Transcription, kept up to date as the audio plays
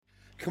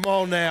Come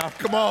on now,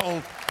 come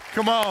on,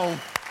 come on.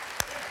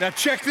 Now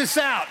check this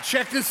out,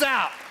 check this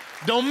out.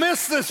 Don't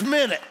miss this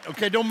minute,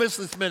 okay? Don't miss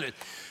this minute.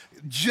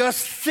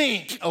 Just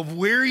think of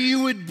where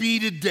you would be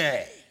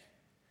today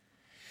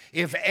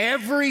if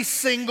every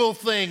single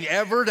thing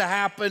ever to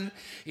happen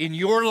in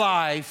your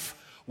life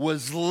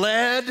was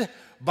led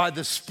by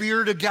the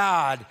Spirit of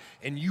God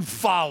and you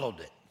followed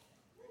it.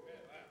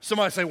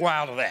 Somebody say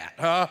wow to that,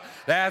 huh?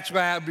 That's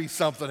got to be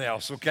something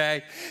else,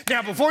 okay?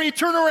 Now, before you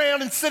turn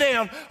around and sit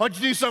down, I want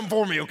you to do something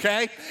for me,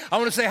 okay? I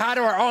want to say hi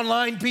to our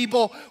online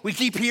people. We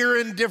keep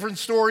hearing different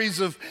stories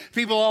of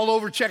people all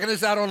over checking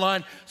us out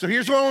online. So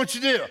here's what I want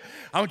you to do.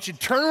 I want you to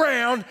turn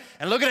around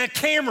and look at that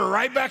camera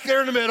right back there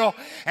in the middle,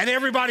 and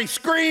everybody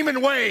scream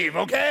and wave,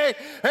 okay?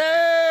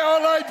 Hey,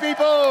 online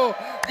people,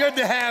 good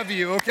to have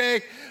you,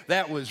 okay?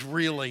 That was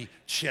really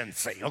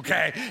chintzy,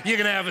 okay? You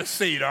can have a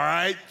seat, all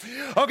right?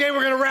 Okay,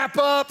 we're going to wrap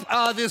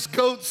up this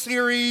GOAT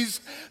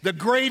series, the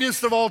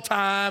greatest of all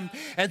time.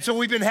 And so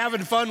we've been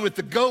having fun with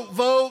the GOAT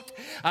vote,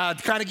 to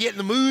kind of get in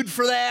the mood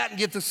for that and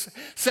get to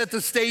set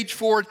the stage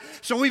for it.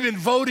 So we've been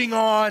voting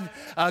on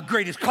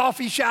greatest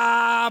coffee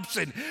shops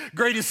and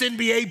greatest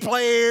NBA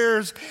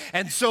players.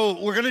 And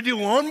so we're going to do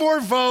one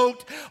more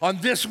vote on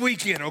this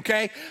weekend,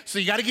 okay? So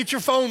you got to get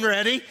your phone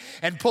ready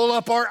and pull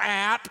up our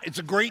app. It's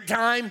a great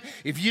time.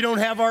 If you don't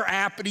have our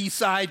app at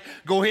Eastside,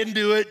 go ahead and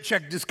do it.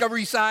 Check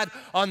Discovery Side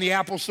on the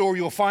Apple Store.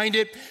 You'll find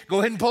it. Go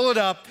ahead and pull it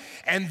up.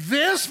 And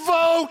this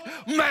vote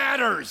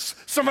matters.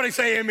 Somebody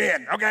say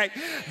amen, okay?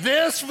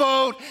 This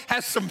vote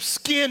has some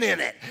skin in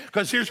it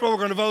because here's what we're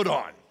going to vote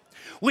on.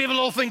 We have a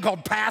little thing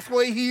called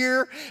Pathway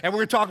here, and we're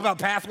going to talk about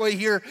Pathway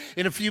here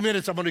in a few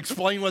minutes. I'm going to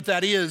explain what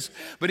that is,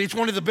 but it's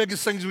one of the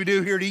biggest things we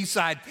do here at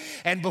Eastside.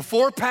 And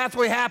before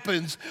Pathway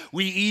happens,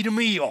 we eat a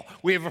meal.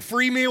 We have a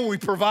free meal we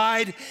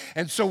provide,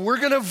 and so we're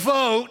going to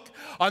vote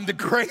on the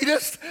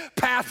greatest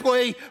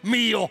Pathway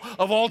meal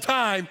of all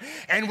time,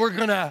 and we're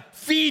going to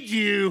feed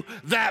you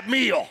that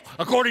meal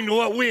according to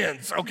what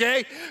wins,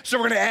 okay? So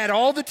we're going to add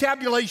all the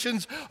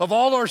tabulations of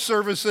all our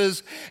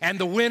services, and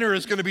the winner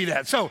is going to be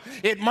that. So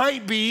it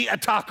might be a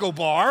taco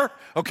bar,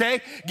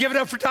 okay? Give it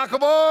up for taco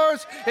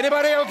bars.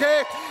 Anybody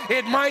okay?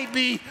 It might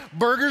be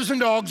burgers and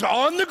dogs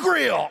on the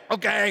grill,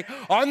 okay?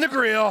 On the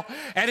grill,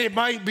 and it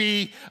might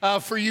be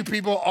for you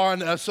people on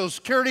Social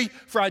Security,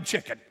 fried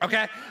chicken,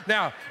 okay?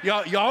 Now,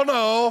 y'all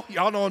know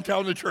I'm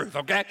telling the truth,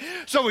 okay?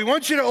 So we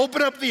want you to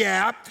open up the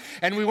app,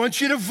 and we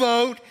want you to vote.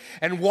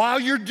 And while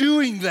you're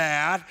doing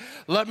that,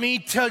 let me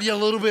tell you a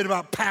little bit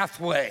about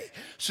Pathway.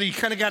 So you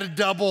kind of got to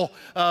double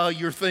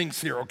your things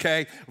here,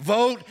 okay?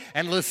 Vote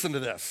and listen to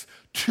this.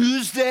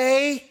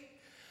 Tuesday,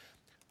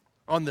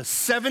 on the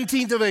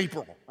 17th of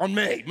April, on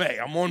May,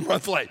 I'm 1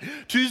 month late.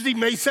 Tuesday,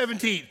 May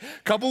 17th,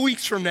 a couple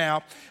weeks from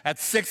now, at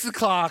 6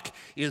 o'clock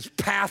is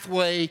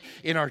Pathway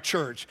in our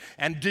church.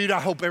 And dude,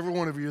 I hope every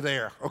one of you are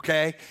there,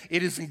 okay?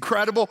 It is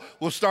incredible.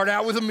 We'll start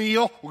out with a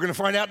meal. We're gonna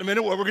find out in a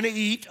minute what we're gonna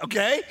eat,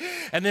 okay?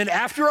 And then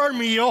after our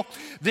meal,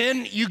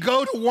 then you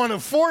go to one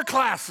of 4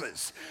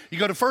 classes. You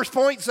go to first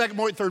point, second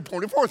point, third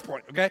point, and fourth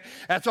point, okay?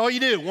 That's all you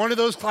do, one of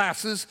those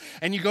classes,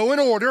 and you go in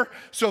order.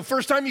 So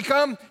first time you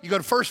come, you go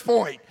to first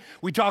point.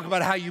 We talk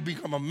about how you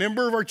become a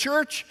member of our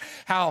church,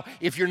 how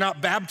if you're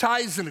not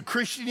baptized and a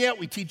Christian yet,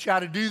 we teach you how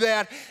to do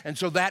that. And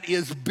so that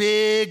is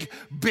big,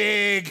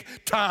 big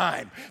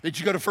time that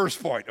you go to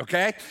first point,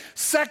 okay?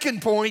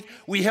 Second point,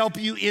 we help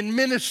you in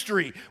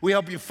ministry. We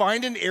help you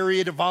find an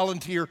area to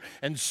volunteer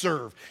and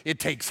serve. It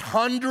takes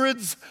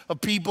hundreds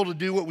of people to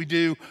do what we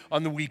do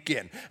on the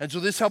weekend. And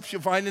so this helps you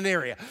find an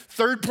area.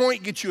 Third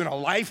point gets you in a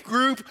life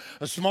group,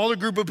 a smaller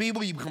group of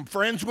people you become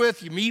friends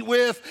with, you meet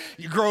with,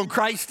 you grow in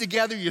Christ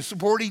together, you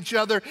support each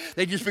other.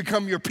 They just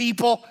become your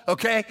people,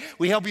 okay?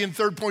 We help you in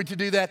third point to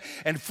do that.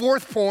 And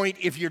fourth point,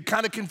 if you're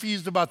kind of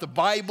confused about the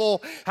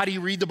Bible, how do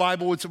you read the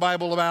Bible, what's the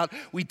Bible about,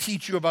 we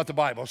teach you about the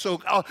Bible. So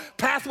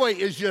Pathway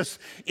is just,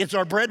 it's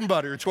our bread and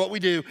butter. It's what we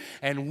do,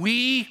 and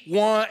we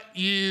want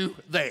you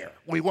there.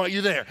 We want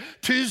you there.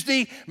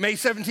 Tuesday, May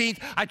 17th,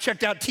 I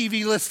checked out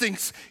TV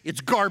listings.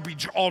 It's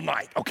garbage all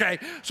night, okay?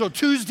 So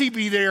Tuesday,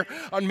 be there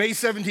on May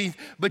 17th,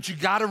 but you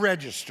got to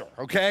register,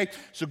 okay?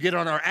 So get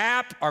on our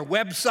app, our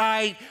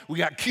website. We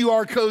got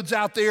QR codes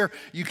out there.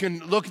 You can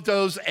look at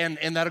those, and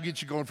that'll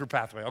get you going for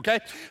Pathway, okay?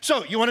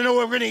 So you want to know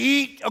what we're going to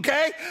eat,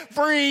 okay?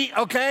 Free,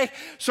 okay?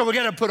 So we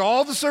got to put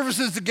all the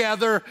services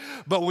together,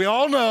 but we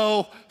all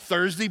know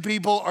Thursday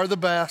people are the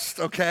best,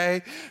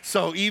 okay?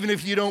 So even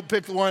if you don't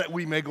pick the one,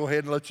 we may go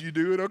ahead and let you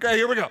do it, okay?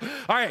 Here we go.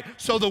 All right,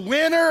 so the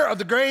winner of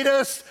the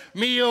greatest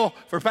meal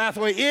for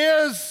Pathway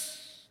is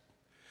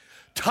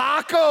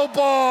Taco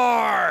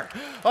Bar.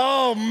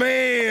 Oh,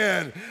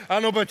 man. I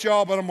don't know about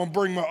y'all, but I'm going to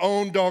bring my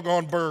own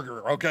doggone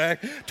burger, okay?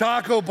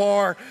 Taco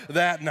Bar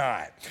that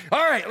night.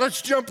 All right,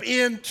 let's jump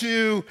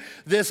into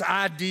this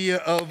idea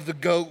of the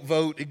GOAT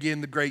vote,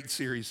 again, the great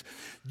series.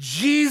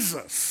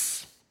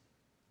 Jesus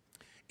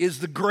is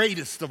the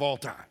greatest of all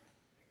time.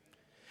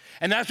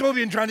 And that's what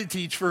we've been trying to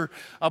teach for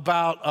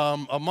about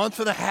a month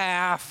and a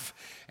half.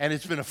 And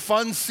it's been a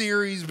fun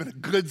series, been a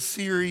good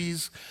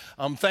series.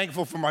 I'm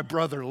thankful for my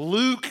brother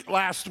Luke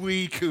last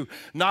week who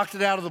knocked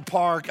it out of the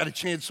park. Got a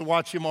chance to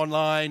watch him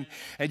online.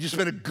 And just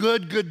been a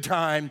good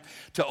time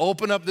to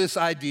open up this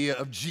idea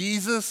of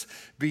Jesus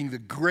being the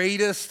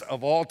greatest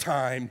of all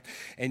time.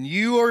 And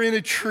you are in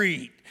a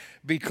treat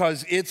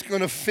because it's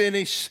going to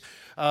finish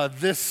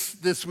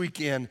this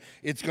weekend.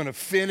 It's going to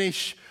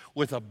finish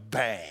with a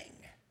bang.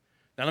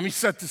 Now let me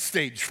set the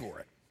stage for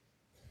it.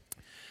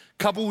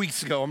 A couple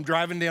weeks ago, I'm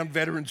driving down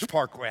Veterans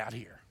Parkway out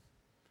here.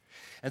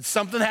 And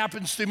something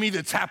happens to me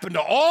that's happened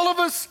to all of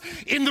us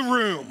in the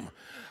room.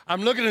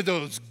 I'm looking at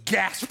those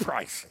gas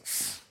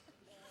prices.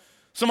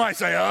 Somebody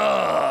say,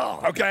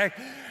 oh, okay.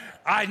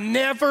 I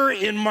never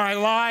in my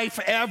life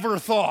ever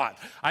thought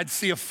I'd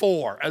see a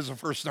 4 as a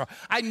first number.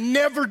 I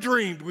never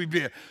dreamed we'd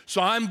be. So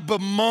I'm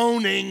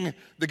bemoaning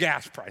the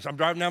gas price. I'm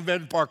driving down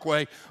Veterans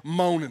Parkway,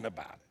 moaning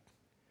about it.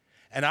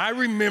 And I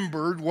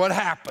remembered what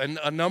happened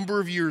a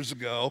number of years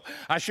ago.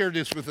 I shared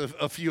this with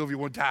a few of you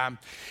one time.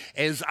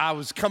 As I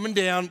was coming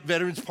down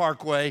Veterans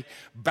Parkway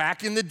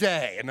back in the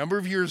day, a number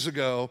of years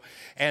ago,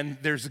 and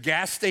there's a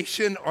gas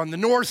station on the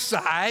north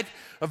side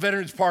of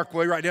Veterans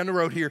Parkway, right down the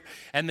road here,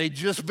 and they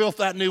just built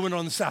that new one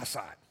on the south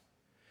side.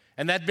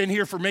 And that'd been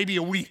here for maybe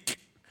a week.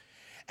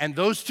 And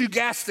those two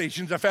gas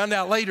stations, I found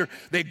out later,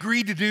 they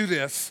agreed to do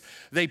this.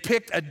 They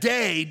picked a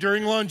day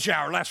during lunch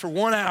hour, lasts for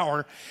 1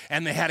 hour,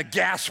 and they had a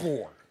gas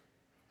war.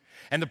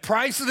 And the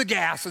price of the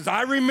gas, as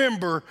I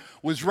remember,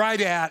 was right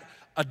at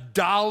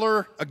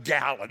 $1 a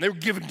gallon. They were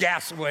giving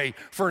gas away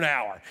for an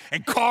hour.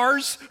 And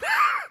cars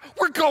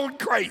were going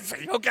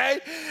crazy, okay?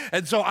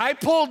 And so I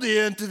pulled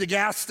into the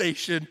gas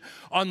station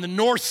on the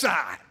north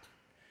side.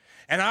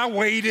 And I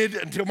waited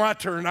until my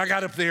turn. I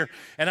got up there,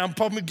 and I'm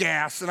pumping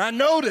gas. And I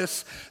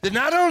noticed that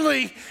not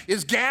only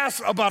is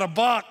gas about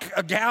 $1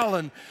 a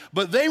gallon,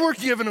 but they were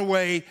giving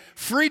away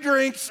free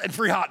drinks and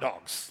free hot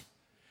dogs.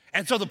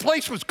 And so the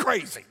place was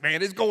crazy,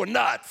 man. It's going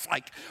nuts.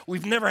 Like,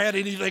 we've never had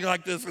anything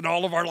like this in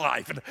all of our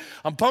life. And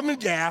I'm pumping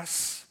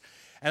gas,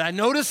 and I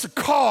noticed a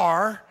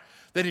car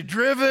that had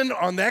driven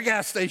on that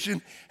gas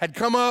station had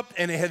come up,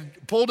 and it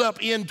had pulled up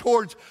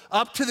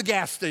to the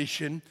gas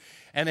station,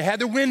 and it had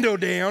the window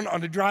down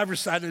on the driver's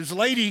side. And there's a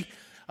lady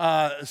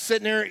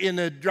sitting there in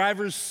the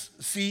driver's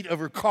seat of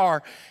her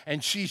car,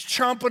 and she's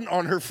chomping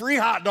on her free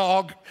hot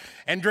dog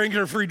and drinking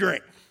her free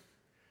drink.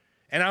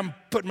 And I'm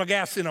putting my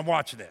gas in, I'm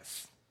watching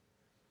this.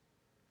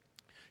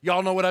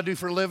 Y'all know what I do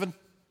for a living?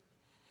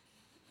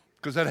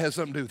 Because that has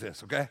something to do with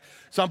this, okay?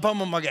 So I'm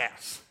pumping my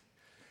gas.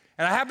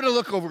 And I happen to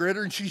look over at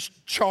her, and she's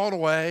chawing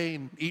away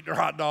and eating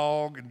her hot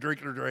dog and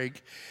drinking her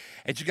drink.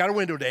 And she got her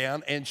window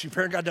down, and she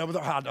apparently got done with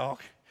her hot dog.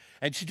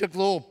 And she took the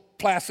little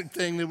plastic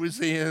thing that was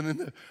in and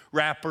the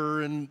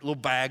wrapper and little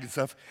bag and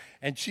stuff,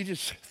 and she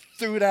just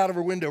threw it out of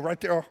her window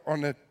right there on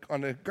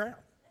the ground.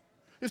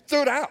 Just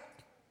threw it out.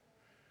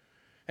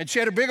 And she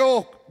had a big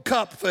old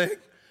cup thing.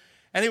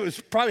 And it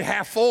was probably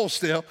half full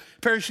still.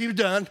 Apparently she was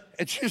done,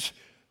 and she just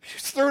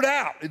threw it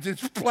out. It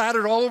just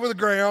splattered all over the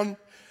ground.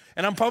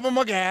 And I'm pumping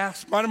my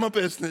gas, minding my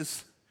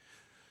business.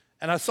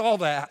 And I saw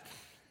that,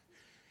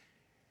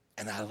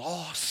 and I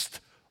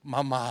lost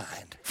my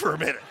mind for a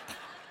minute.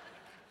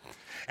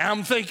 And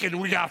I'm thinking,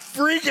 we got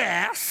free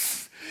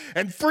gas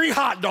and free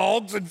hot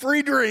dogs and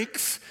free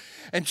drinks,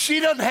 and she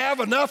doesn't have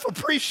enough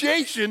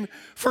appreciation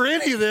for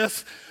any of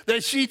this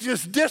that she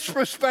just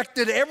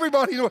disrespected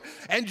everybody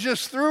and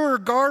just threw her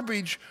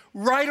garbage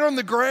right on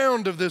the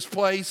ground of this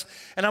place.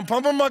 And I'm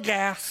pumping my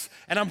gas,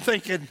 and I'm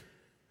thinking,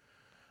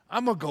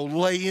 I'm going to go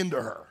lay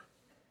into her.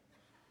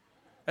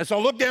 And so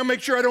I look down,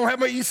 make sure I don't have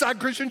my Eastside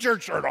Christian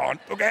Church shirt on,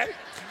 okay?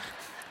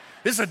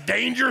 This is a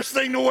dangerous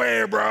thing to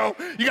wear, bro.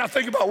 You got to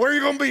think about where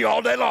you're going to be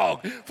all day long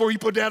before you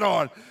put that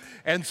on.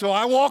 And so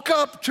I walk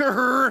up to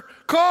her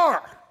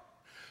car,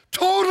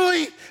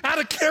 totally out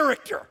of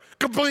character.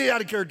 Completely out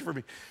of character for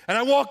me. And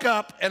I walk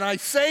up and I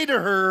say to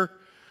her,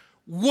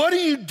 what are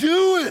you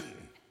doing?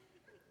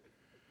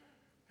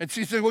 And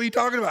she said, what are you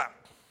talking about?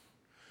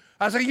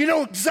 I said, you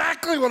know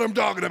exactly what I'm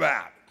talking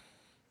about.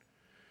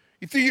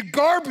 You threw your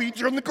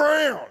garbage on the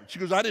ground. She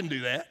goes, I didn't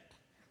do that.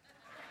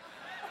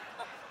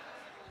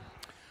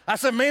 I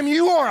said, ma'am,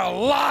 you are a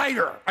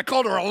liar. I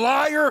called her a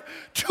liar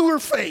to her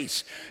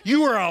face.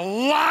 You are a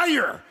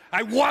liar.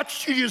 I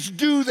watched you just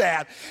do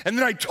that. And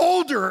then I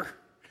told her,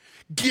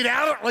 get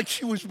out, like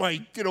she was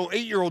my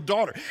 8-year-old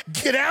daughter.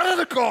 Get out of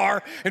the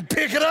car and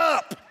pick it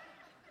up.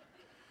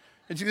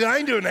 And she said, I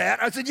ain't doing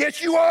that. I said,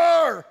 yes, you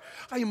are.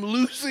 I am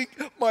losing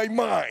my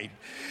mind.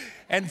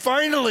 And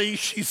finally,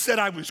 she said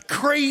I was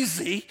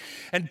crazy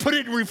and put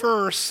it in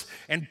reverse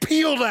and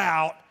peeled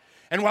out.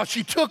 And while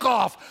she took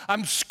off,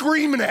 I'm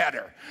screaming at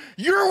her,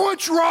 you're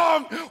what's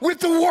wrong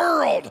with the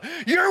world.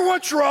 You're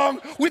what's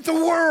wrong with the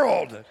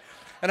world.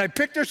 And I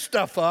picked her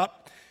stuff up.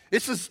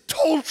 This is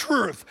total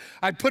truth.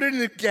 I put it in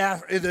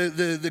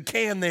the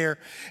can there,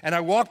 and I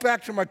walked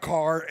back to my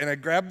car, and I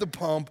grabbed the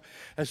pump,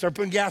 and I started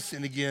putting gas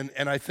in again,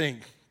 and I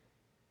think,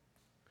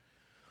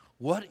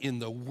 what in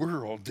the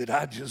world did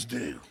I just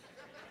do?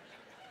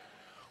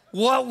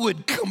 What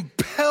would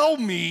compel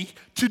me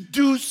to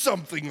do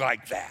something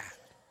like that?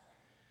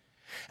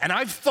 And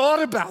I've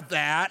thought about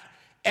that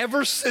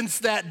ever since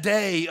that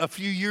day a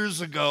few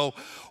years ago.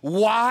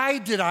 Why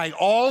did I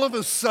all of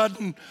a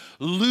sudden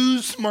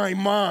lose my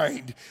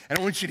mind? And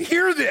I want you to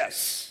hear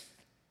this.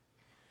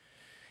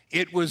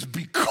 It was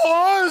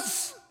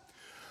because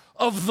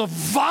of the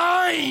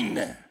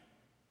vine.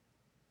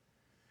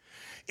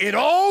 It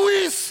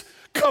always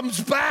comes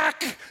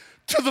back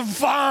to the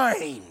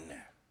vine.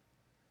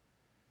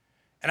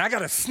 And I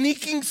got a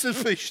sneaking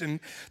suspicion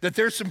that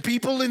there's some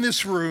people in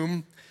this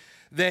room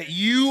that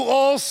you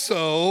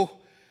also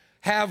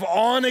have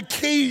on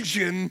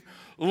occasion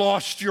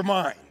lost your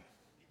mind.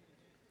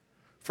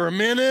 For a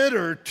minute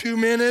or 2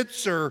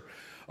 minutes or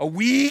a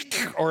week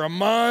or a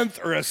month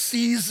or a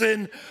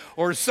season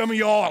or some of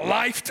y'all a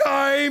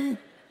lifetime.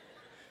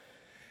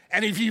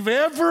 And if you've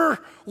ever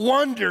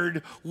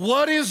wondered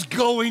what is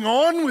going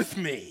on with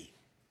me,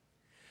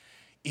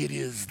 it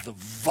is the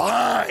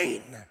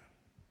vine.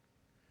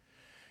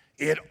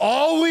 It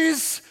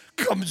always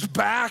comes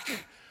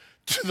back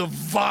to the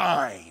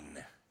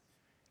vine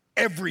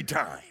every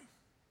time.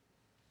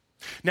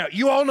 Now,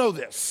 you all know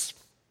this.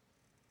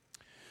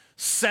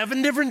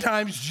 7 different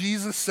times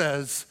Jesus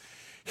says,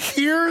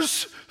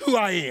 here's who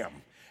I am.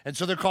 And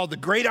so they're called the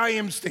great I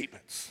am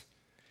statements.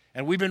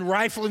 And we've been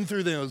rifling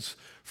through those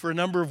for a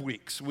number of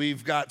weeks.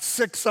 We've got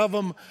 6 of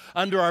them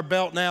under our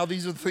belt now.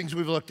 These are the things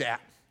we've looked at.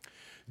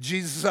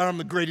 Jesus said, I'm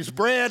the greatest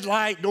bread,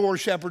 light, door,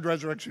 shepherd,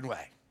 resurrection,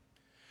 way.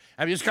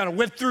 I just kind of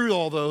whipped through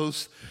all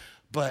those.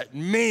 But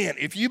man,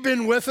 if you've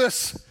been with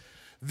us,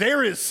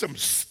 there is some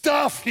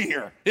stuff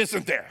here,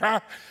 isn't there? Huh?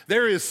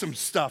 There is some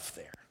stuff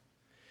there.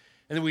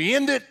 And then we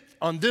end it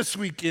on this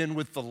weekend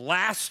with the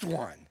last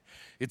one.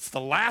 It's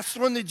the last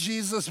one that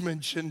Jesus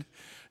mentioned.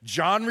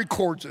 John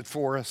records it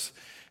for us.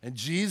 And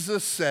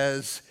Jesus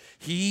says,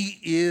 he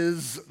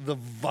is the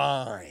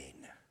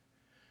vine.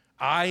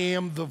 I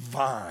am the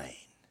vine.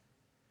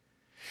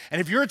 And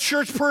if you're a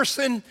church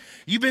person,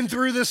 you've been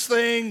through this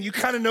thing, you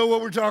kind of know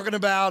what we're talking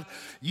about.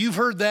 You've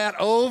heard that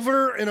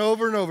over and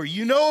over and over.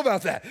 You know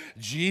about that.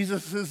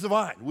 Jesus is the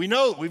vine. We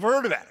know, we've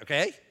heard of that,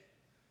 okay?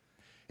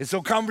 It's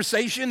a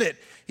conversation that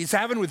he's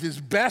having with his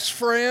best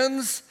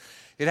friends.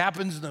 It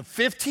happens in the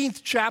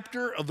 15th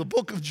chapter of the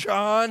book of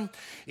John.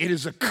 It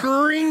is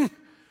occurring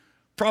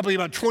probably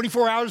about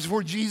 24 hours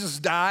before Jesus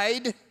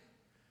died.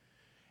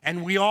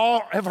 And we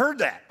all have heard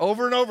that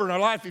over and over in our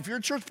life if you're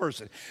a church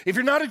person. If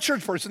you're not a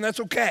church person,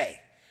 that's okay.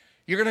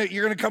 You're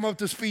gonna come up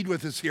to speed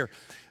with us here.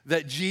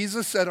 That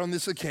Jesus said on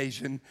this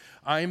occasion,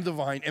 I am the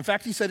vine. In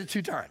fact, he said it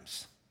 2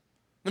 times.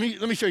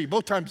 Let me show you,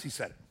 both times he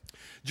said it.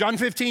 John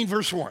 15,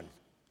 verse 1.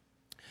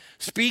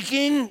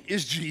 Speaking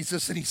is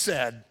Jesus, and he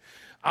said,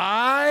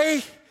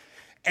 I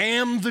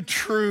am the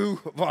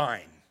true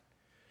vine,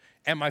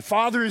 and my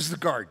Father is the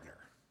gardener.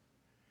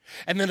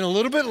 And then a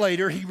little bit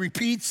later, he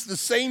repeats the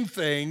same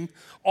thing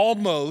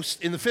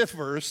almost in the 5th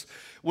verse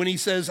when he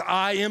says,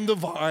 I am the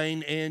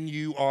vine and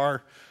you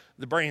are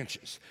the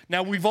branches.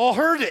 Now, we've all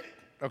heard it,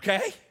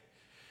 okay?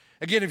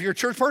 Again, if you're a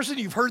church person,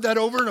 you've heard that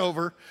over and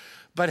over,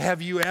 but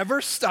have you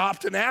ever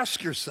stopped and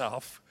asked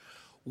yourself,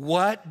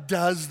 what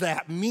does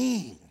that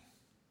mean?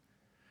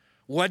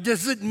 What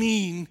does it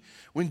mean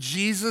when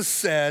Jesus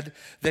said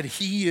that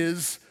he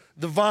is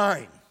the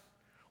vine?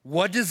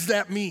 What does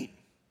that mean?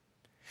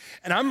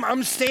 And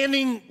I'm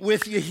standing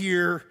with you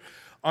here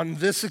on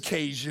this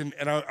occasion,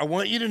 and I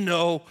want you to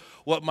know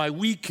what my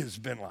week has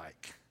been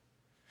like.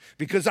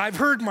 Because I've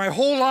heard my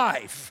whole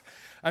life,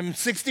 I'm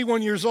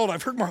 61 years old,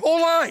 I've heard my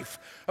whole life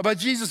about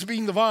Jesus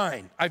being the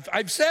vine.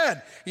 I've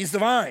said he's the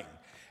vine.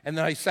 And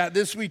then I sat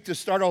this week to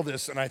start all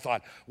this, and I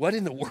thought, what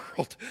in the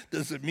world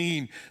does it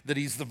mean that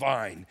he's the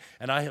vine?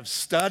 And I have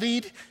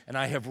studied, and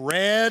I have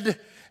read,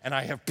 and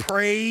I have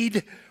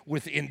prayed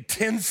with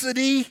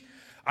intensity.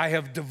 I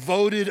have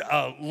devoted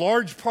a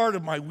large part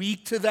of my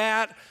week to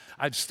that.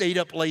 I've stayed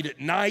up late at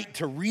night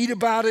to read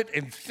about it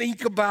and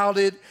think about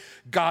it.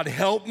 God,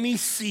 help me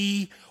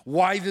see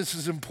why this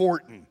is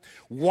important.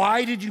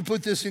 Why did you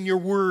put this in your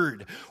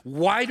word?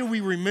 Why do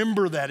we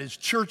remember that as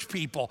church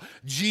people?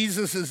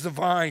 Jesus is the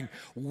vine.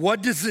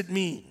 What does it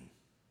mean?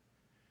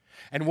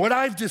 And what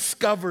I've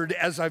discovered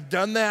as I've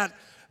done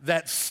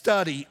that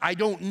study, I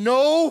don't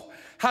know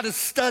how to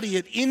study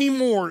it any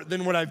more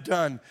than what I've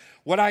done.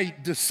 What I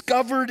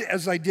discovered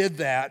as I did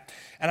that,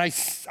 and I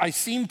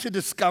seem to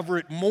discover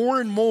it more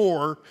and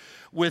more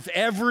with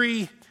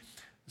every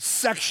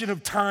section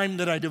of time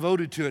that I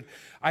devoted to it,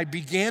 I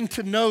began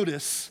to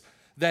notice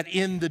that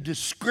in the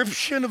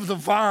description of the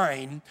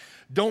vine,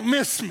 don't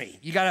miss me.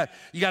 You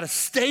gotta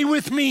stay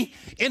with me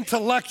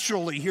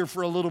intellectually here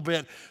for a little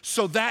bit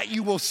so that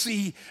you will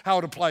see how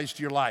it applies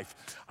to your life.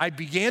 I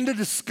began to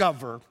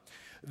discover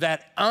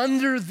that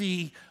under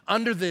the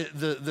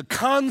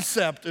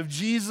concept of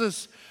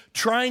Jesus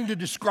trying to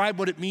describe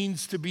what it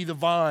means to be the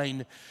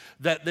vine,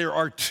 that there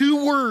are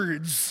 2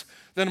 words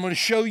that I'm going to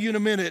show you in a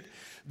minute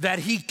that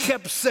he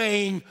kept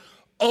saying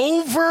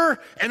over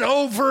and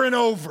over and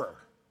over.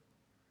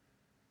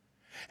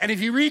 And if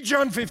you read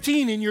John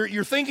 15 and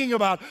you're thinking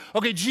about,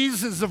 okay,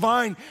 Jesus is the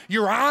vine,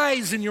 your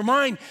eyes and your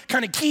mind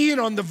kind of key in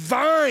on the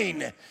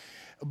vine.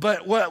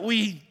 But what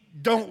we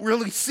don't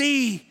really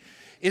see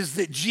is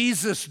that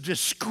Jesus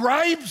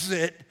describes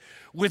it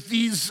with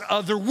these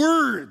other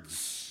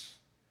words.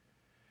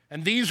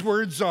 And these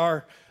words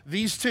are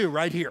these two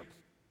right here.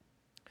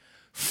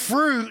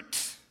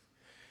 Fruit,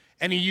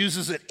 and he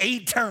uses it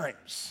 8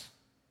 times.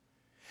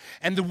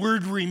 And the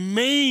word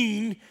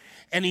remain,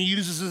 and he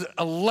uses it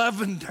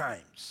 11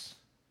 times.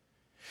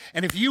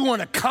 And if you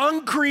want a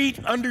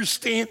concrete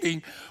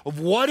understanding of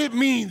what it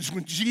means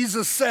when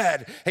Jesus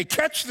said, hey,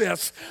 catch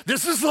this,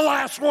 this is the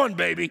last one,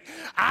 baby.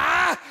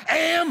 I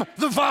am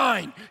the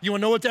vine. You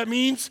want to know what that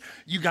means?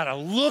 You got to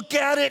look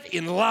at it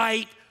in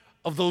light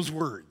of those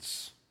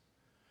words.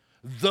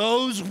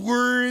 Those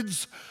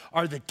words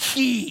are the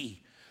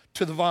key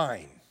to the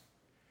vine.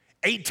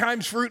 8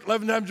 times fruit,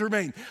 11 times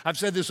remain. I've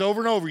said this over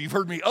and over. You've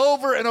heard me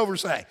over and over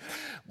say,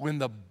 when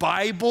the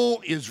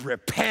Bible is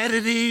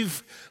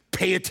repetitive,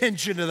 pay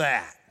attention to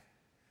that.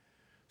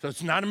 So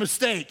it's not a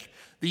mistake.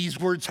 These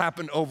words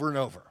happen over and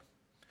over.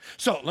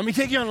 So let me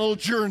take you on a little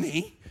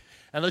journey,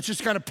 and let's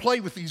just kind of play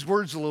with these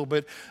words a little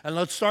bit. And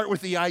let's start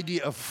with the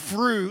idea of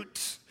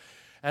fruit,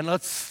 and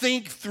let's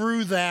think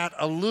through that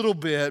a little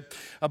bit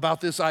about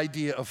this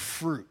idea of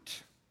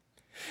fruit.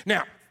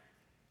 Now,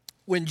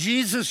 when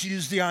Jesus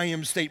used the I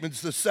am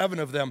statements, the 7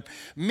 of them,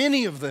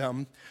 many of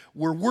them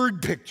were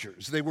word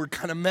pictures. They were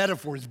kind of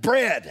metaphors.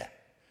 Bread,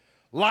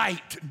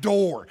 light,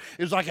 door.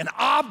 It was like an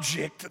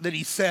object that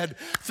he said,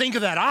 think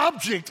of that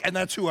object, and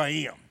that's who I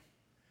am.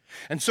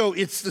 And so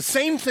it's the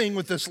same thing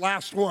with this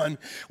last one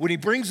when he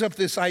brings up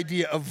this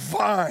idea of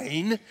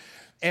vine.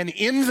 And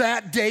in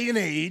that day and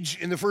age,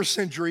 in the first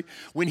century,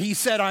 when he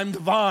said, I'm the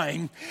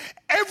vine,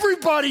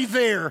 everybody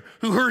there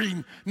who heard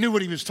him knew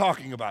what he was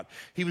talking about.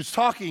 He was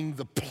talking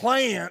the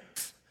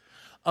plant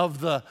of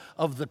the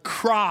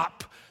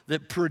crop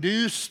that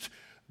produced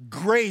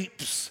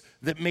grapes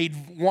that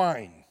made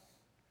wine.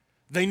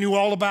 They knew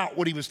all about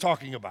what he was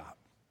talking about.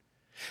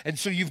 And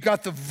so you've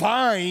got the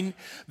vine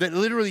that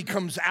literally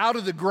comes out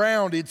of the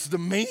ground. It's the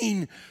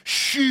main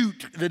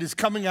shoot that is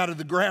coming out of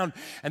the ground.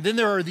 And then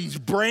there are these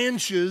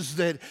branches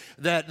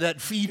that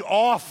feed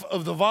off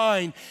of the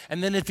vine.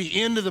 And then at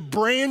the end of the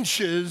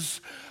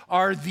branches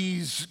are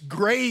these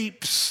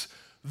grapes,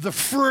 the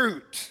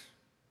fruit.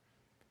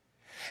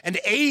 And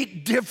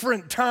 8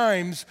 different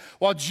times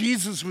while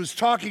Jesus was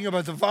talking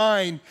about the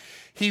vine,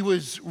 he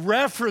was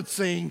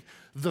referencing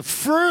the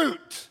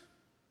fruit.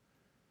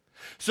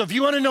 So if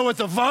you want to know what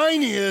the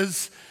vine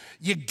is,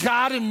 you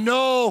got to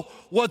know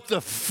what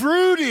the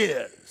fruit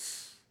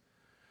is.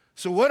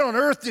 So what on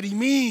earth did he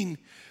mean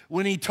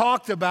when he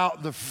talked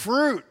about the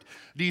fruit?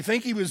 Do you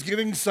think he was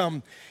giving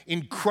some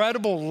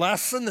incredible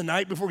lesson the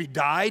night before he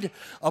died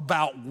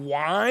about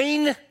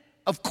wine?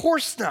 Of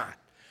course not.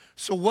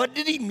 So what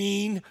did he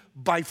mean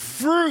by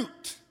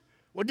fruit?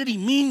 What did he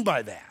mean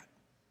by that?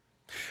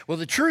 Well,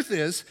 the truth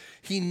is,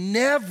 he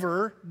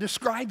never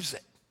describes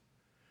it.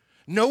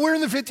 Nowhere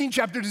in the 15th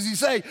chapter does he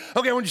say,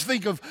 okay, I want you to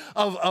think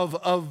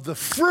of the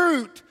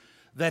fruit,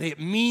 that it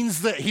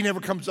means that. He never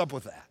comes up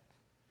with that.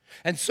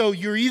 And so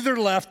you're either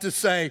left to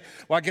say,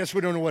 well, I guess we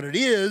don't know what it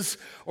is,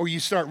 or you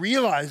start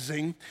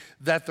realizing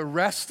that the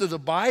rest of the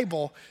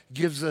Bible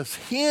gives us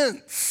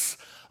hints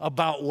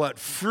about what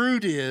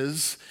fruit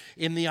is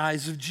in the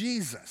eyes of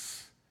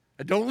Jesus.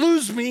 Now, don't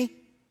lose me.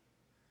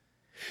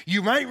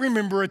 You might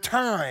remember a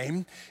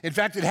time, in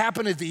fact, it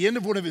happened at the end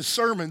of one of his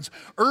sermons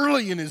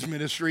early in his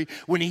ministry,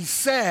 when he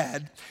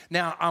said,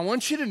 now, I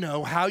want you to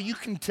know how you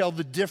can tell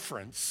the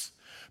difference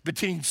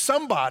between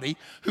somebody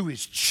who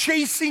is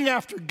chasing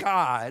after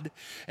God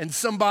and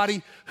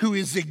somebody who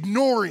is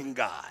ignoring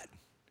God.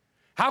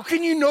 How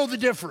can you know the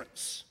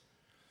difference?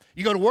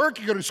 You go to work,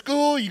 you go to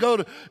school, you go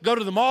to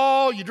the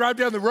mall, you drive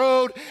down the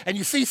road, and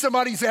you see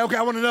somebody, you say, okay,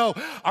 I want to know,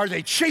 are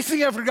they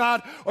chasing after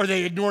God or are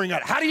they ignoring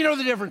God? How do you know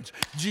the difference?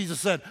 Jesus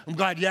said, I'm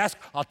glad you asked,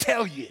 I'll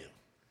tell you.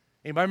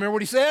 Anybody remember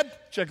what he said?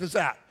 Check this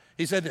out.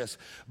 He said this,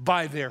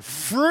 by their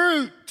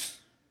fruit,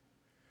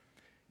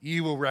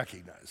 you will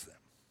recognize them.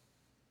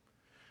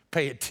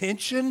 Pay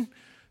attention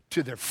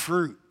to their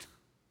fruit.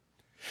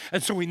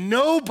 And so we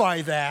know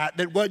by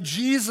that what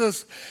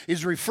Jesus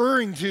is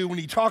referring to when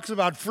he talks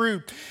about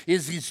fruit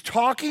is he's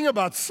talking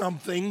about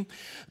something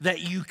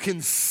that you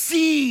can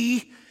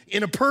see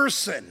in a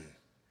person.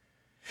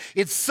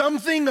 It's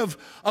something of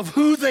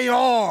who they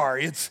are.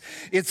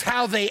 It's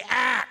how they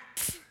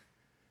act.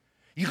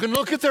 You can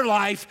look at their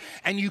life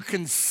and you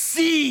can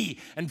see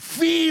and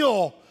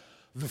feel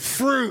the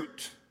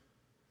fruit.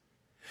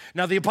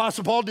 Now, the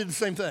Apostle Paul did the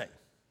same thing.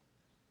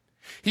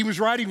 He was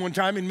writing one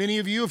time, and many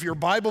of you, if you're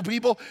Bible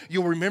people,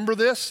 you'll remember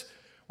this,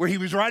 where he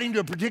was writing to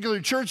a particular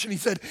church, and he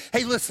said,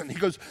 hey, listen, he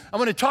goes, I'm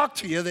going to talk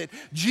to you that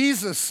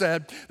Jesus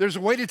said there's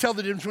a way to tell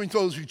the difference between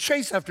those who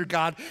chase after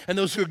God and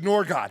those who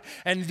ignore God.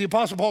 And the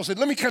Apostle Paul said,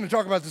 let me kind of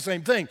talk about the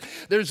same thing.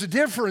 There's a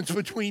difference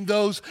between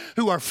those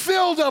who are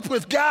filled up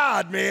with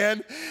God,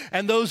 man,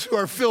 and those who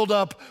are filled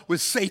up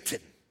with Satan.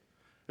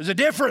 There's a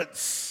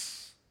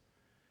difference.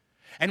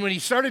 And when he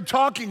started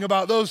talking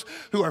about those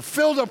who are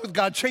filled up with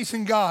God,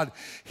 chasing God,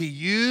 he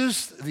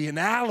used the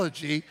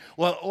analogy,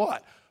 well,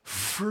 what?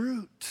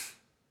 Fruit.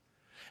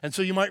 And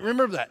so you might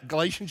remember that,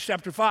 Galatians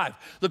chapter 5.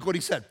 Look what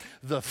he said.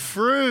 The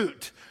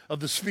fruit of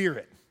the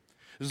Spirit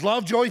is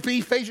love, joy,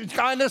 peace, patience,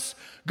 kindness,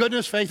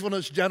 goodness,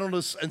 faithfulness,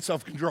 gentleness, and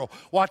self-control.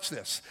 Watch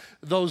this.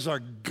 Those are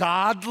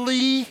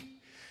godly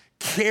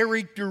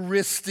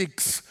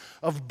characteristics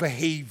of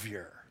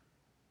behavior.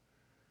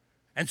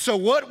 And so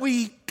what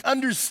we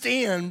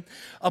understand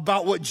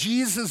about what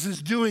Jesus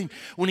is doing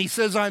when he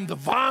says, I'm the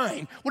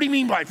vine, what do you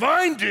mean by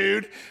vine,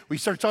 dude? We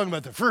start talking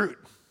about the fruit.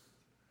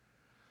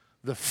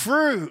 The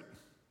fruit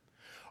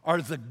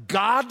are the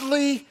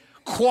godly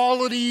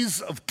qualities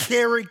of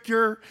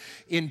character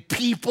in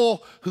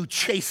people who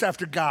chase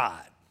after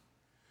God.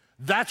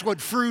 That's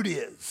what fruit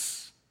is.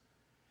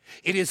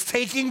 It is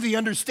taking the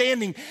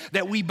understanding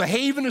that we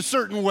behave in a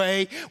certain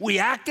way, we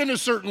act in a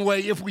certain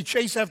way if we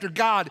chase after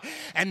God,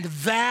 and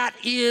that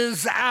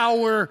is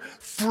our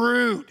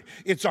fruit.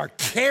 It's our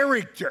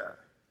character.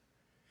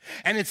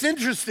 And it's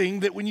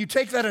interesting that when you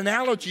take that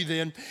analogy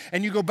then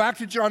and you go back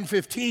to John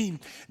 15,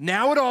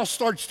 now it all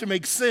starts to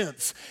make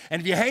sense.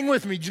 And if you hang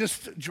with me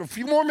just a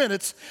few more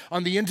minutes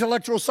on the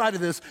intellectual side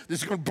of this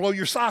is going to blow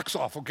your socks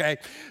off, okay?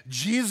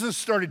 Jesus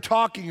started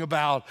talking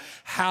about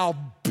how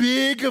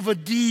big of a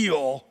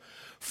deal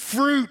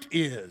fruit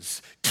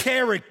is,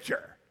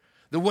 character,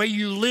 the way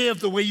you live,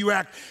 the way you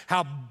act,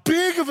 how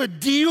big of a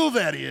deal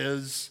that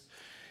is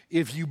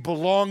if you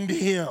belong to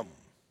him.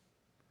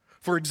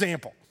 For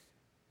example,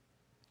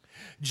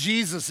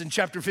 Jesus in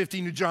chapter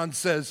 15 of John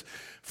says,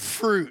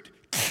 fruit,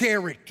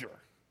 character,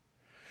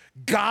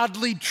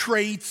 godly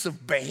traits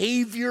of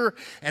behavior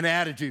and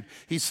attitude.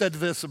 He said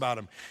this about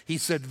him. He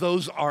said,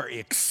 those are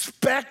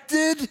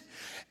expected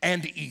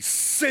and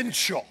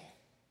essential.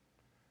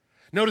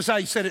 Notice how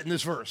he said it in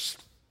this verse.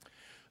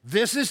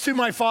 This is to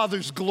my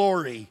Father's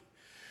glory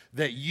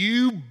that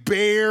you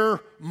bear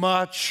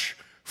much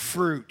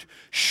fruit,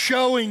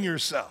 showing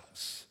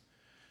yourselves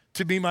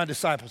to be my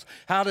disciples.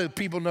 How do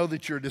people know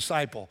that you're a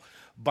disciple?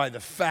 By the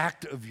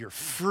fact of your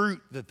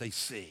fruit that they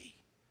see.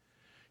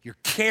 Your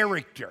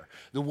character,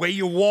 the way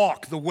you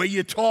walk, the way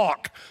you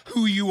talk,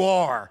 who you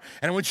are.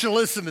 And I want you to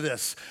listen to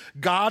this.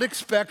 God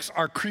expects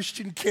our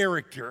Christian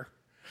character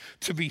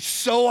to be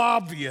so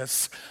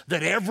obvious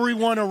that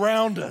everyone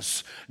around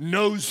us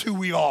knows who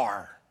we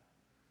are.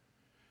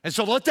 And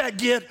so let that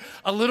get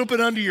a little bit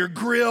under your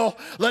grill.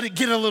 Let it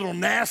get a little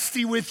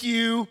nasty with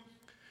you.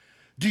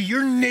 Do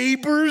your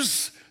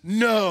neighbors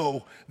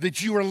know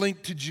that you are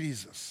linked to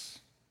Jesus?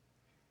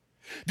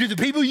 Do the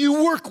people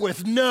you work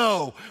with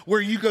know where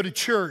you go to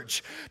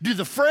church? Do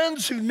the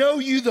friends who know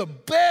you the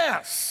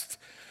best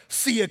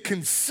see a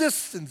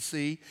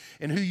consistency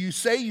in who you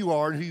say you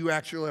are and who you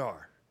actually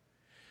are?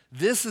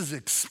 This is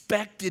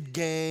expected,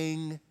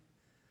 gang,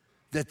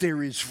 that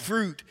there is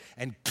fruit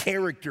and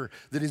character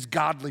that is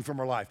godly from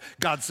our life.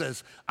 God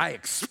says, I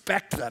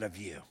expect that of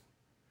you.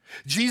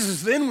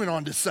 Jesus then went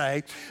on to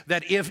say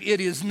that if it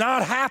is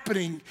not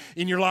happening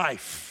in your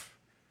life,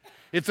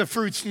 if the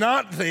fruit's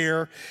not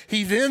there,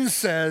 he then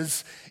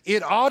says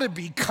it ought to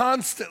be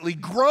constantly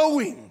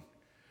growing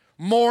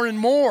more and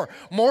more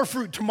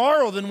fruit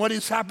tomorrow than what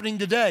is happening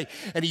today.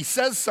 And he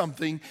says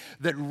something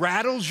that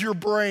rattles your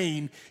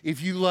brain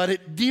if you let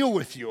it deal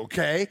with you,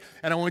 okay?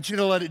 And I want you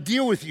to let it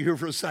deal with you here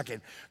for a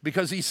second,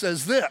 because he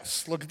says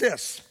this, look at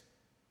this.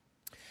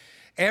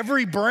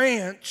 Every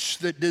branch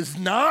that does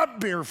not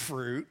bear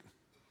fruit,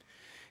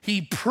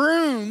 he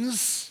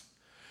prunes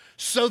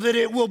so that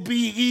it will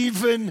be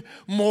even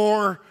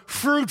more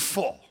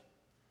fruitful.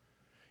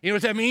 You know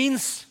what that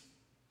means?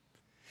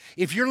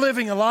 If you're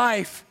living a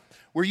life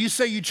where you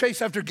say you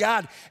chase after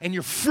God and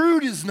your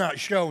fruit is not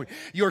showing,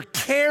 your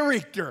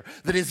character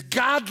that is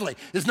godly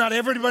is not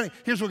everybody.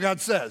 Here's what God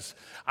says.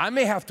 I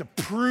may have to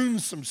prune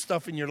some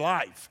stuff in your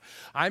life.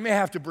 I may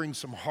have to bring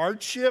some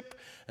hardship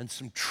and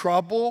some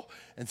trouble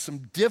and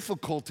some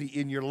difficulty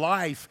in your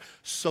life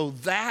so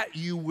that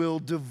you will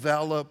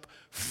develop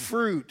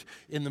fruit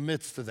in the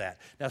midst of that.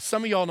 Now,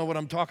 some of y'all know what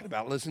I'm talking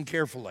about. Listen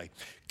carefully.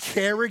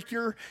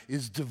 Character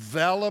is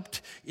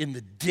developed in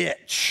the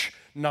ditch,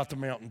 not the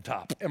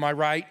mountaintop. Am I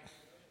right?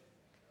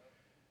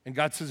 And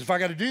God says, if I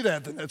got to do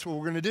that, then that's what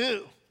we're going to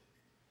do.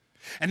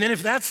 And then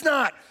if that's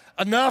not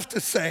enough to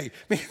say,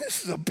 man,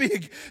 this is a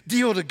big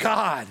deal to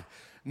God,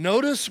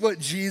 notice what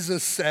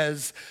Jesus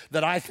says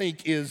that I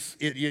think it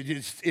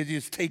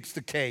just takes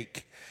the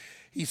cake.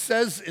 He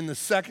says in the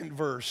second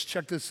verse,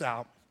 check this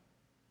out,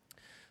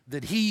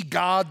 that he,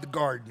 God the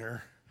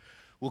gardener,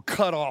 will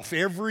cut off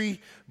every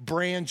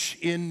branch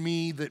in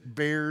me that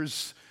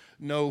bears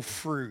no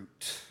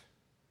fruit.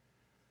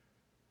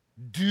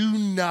 Do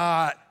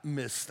not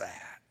miss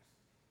that.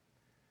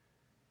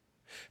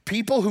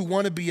 People who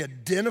want to be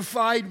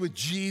identified with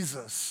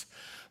Jesus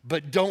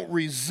but don't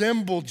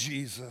resemble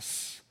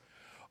Jesus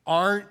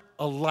aren't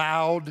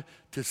allowed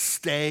to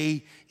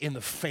stay in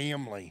the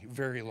family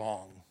very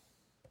long.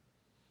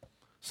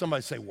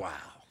 Somebody say, wow.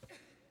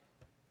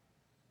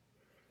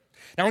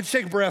 Now I want you to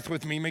take a breath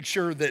with me, make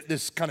sure that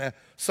this kind of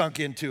sunk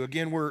into.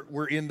 Again,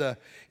 we're in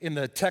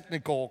the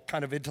technical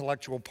kind of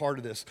intellectual part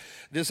of this.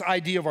 This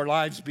idea of our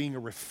lives being a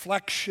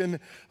reflection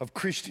of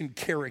Christian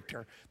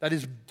character. That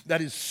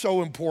is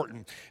so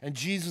important. And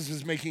Jesus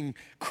is making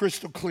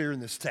crystal clear in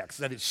this text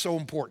that it's so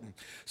important.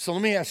 So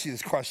let me ask you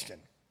this question.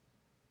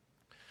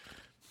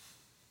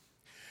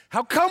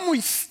 How come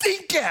we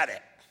stink at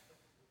it?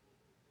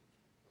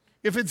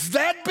 If it's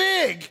that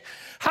big,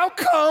 how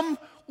come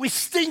we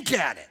stink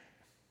at it?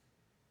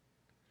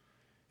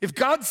 If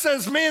God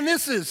says, man,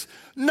 this is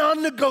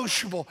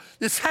non-negotiable,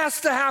 this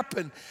has to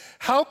happen,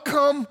 how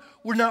come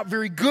we're not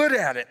very good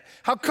at it?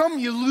 How come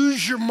you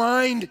lose your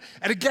mind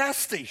at a gas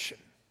station?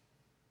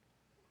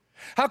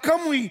 How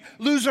come we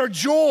lose our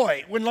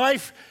joy when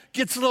life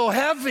gets a little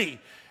heavy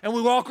and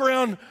we walk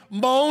around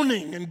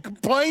moaning and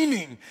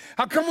complaining?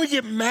 How come we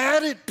get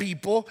mad at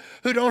people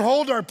who don't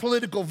hold our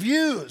political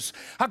views?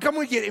 How come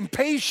we get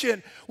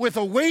impatient with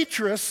a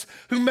waitress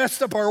who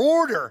messed up our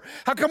order?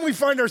 How come we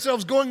find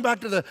ourselves going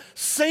back to the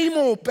same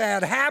old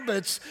bad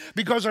habits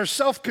because our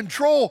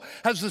self-control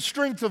has the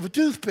strength of a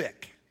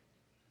toothpick?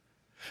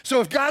 So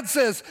if God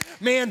says,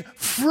 man,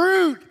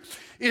 fruit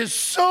is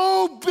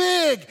so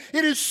big,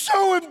 it is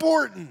so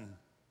important,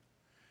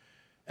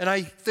 and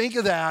I think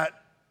of that,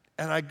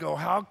 and I go,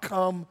 how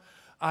come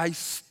I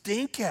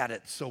stink at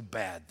it so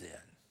bad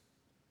then?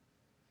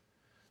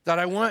 That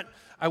I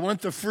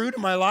want the fruit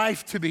of my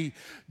life to be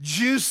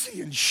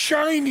juicy and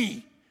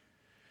shiny.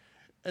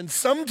 And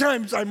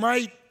sometimes I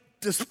might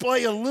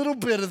display a little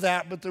bit of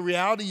that, but the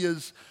reality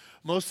is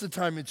most of the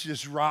time it's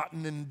just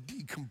rotten and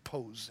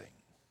decomposing.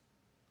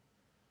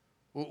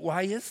 Well,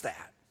 why is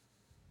that?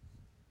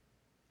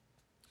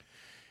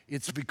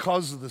 It's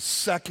because of the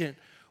second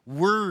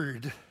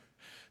word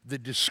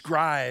that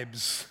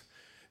describes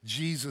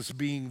Jesus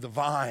being the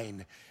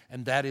vine,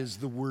 and that is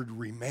the word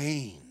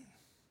remain.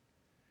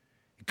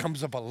 It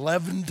comes up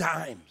 11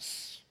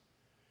 times.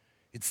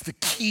 It's the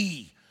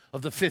key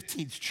of the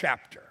 15th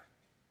chapter.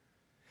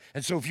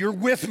 And so if you're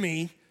with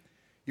me,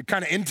 you're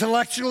kind of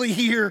intellectually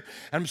here,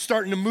 and I'm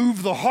starting to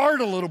move the heart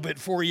a little bit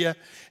for you,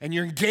 and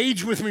you're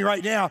engaged with me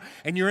right now,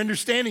 and you're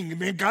understanding,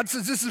 man, God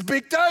says this is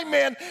big time,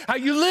 man. How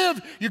you live,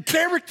 your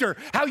character,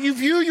 how you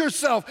view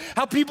yourself,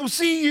 how people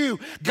see you.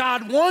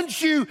 God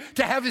wants you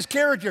to have his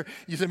character.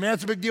 You say, man,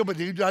 it's a big deal, but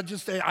dude, I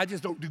just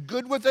don't do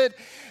good with it.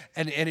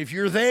 And if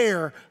you're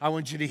there, I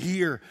want you to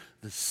hear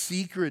the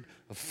secret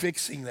of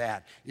fixing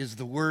that is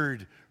the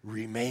word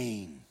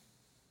remain.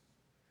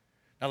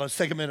 Now let's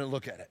take a minute and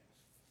look at it.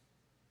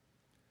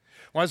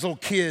 When I was a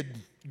little kid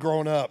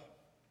growing up,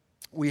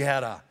 we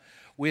had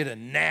a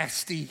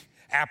nasty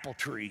apple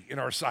tree in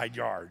our side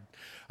yard.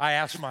 I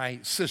asked my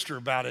sister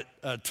about it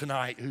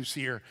tonight, who's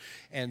here,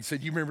 and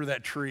said, you remember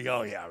that tree?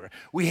 Oh, yeah.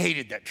 We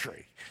hated that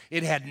tree.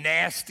 It had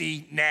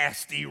nasty,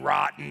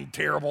 rotten,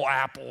 terrible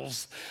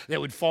apples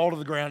that would fall to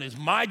the ground. It's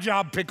my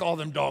job to pick all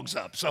them dogs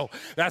up. So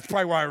that's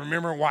probably why I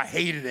remember why I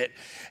hated it.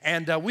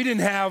 And we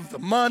didn't have the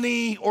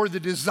money or the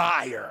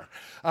desire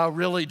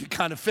really to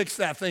kind of fix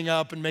that thing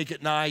up and make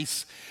it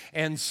nice.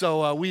 And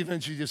so we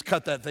eventually just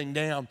cut that thing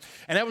down.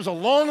 And that was a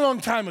long, long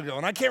time ago.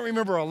 And I can't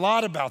remember a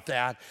lot about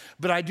that.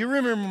 But I do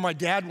remember my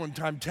dad one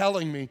time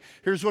telling me,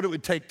 here's what it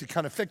would take to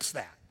kind of fix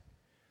that.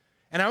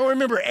 And I don't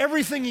remember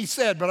everything he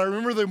said, but I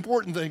remember the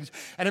important things.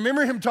 And I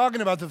remember him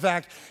talking about the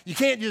fact you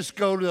can't just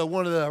go to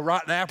one of the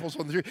rotten apples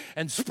on the tree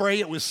and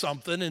spray it with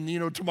something.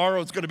 And, tomorrow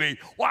it's going to be,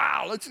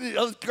 wow, let's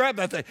grab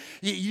that thing.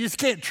 You just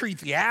can't treat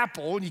the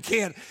apple, and you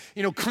can't,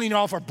 clean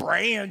off a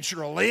branch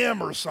or a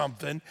limb or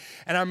something.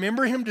 And I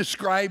remember him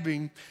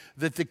describing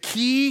that the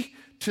key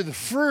to the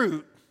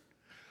fruit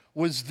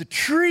was the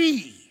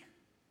tree.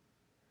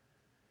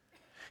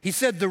 He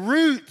said the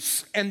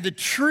roots and the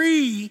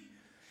tree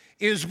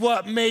is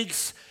what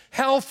makes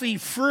healthy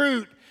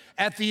fruit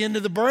at the end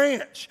of the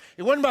branch.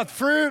 It wasn't about the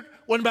fruit,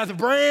 wasn't about the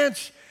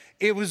branch,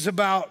 it was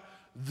about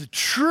the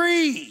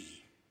tree.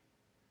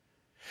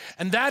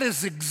 And that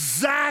is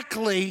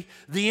exactly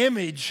the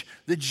image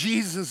that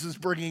Jesus is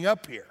bringing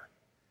up here.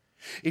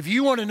 If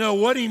you want to know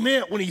what he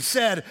meant when he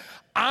said,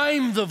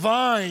 I'm the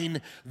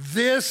vine,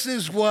 this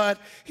is what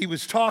he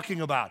was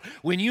talking about.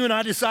 When you and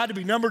I decide to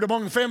be numbered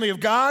among the family of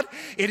God,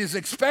 it is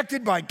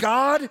expected by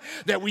God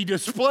that we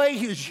display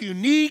his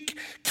unique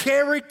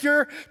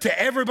character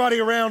to everybody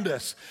around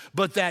us.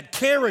 But that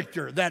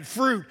character, that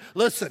fruit,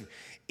 listen,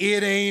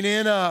 it ain't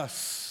in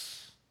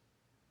us.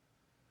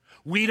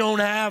 We don't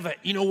have it.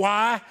 You know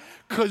why?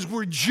 Because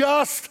we're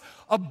just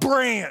a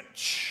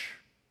branch.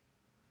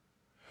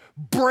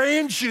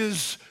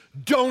 Branches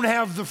don't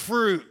have the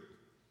fruit.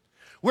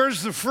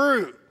 Where's the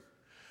fruit?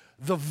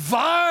 The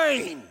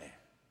vine.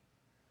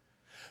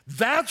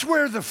 That's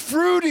where the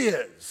fruit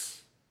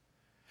is.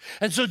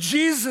 And so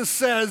Jesus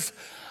says,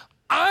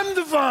 I'm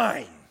the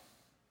vine.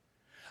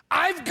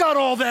 I've got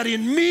all that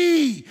in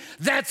me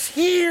that's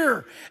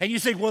here. And you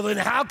say, well, then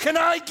how can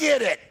I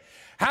get it?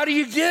 How do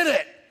you get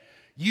it?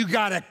 You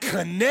got to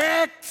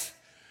connect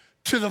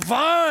to the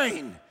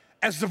vine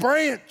as the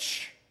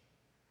branch.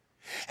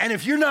 And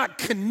if you're not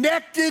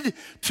connected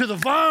to the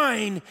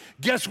vine,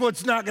 guess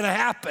what's not going to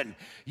happen?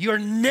 You're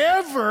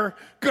never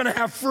going to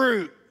have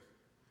fruit.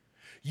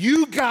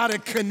 You got to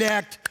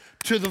connect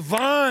to the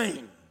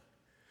vine.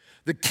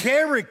 The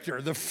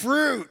character, the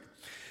fruit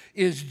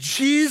is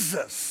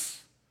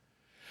Jesus.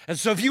 And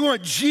so if you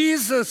want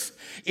Jesus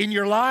in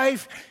your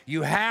life,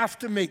 you have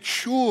to make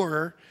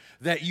sure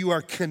that you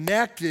are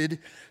connected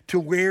to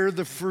where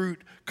the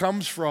fruit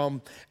comes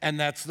from, and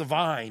that's the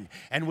vine.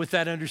 And with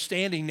that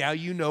understanding, now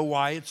you know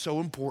why it's so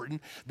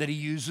important that he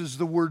uses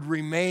the word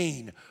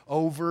remain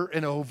over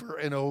and over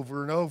and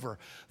over and over.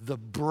 The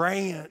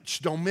branch,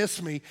 don't miss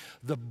me,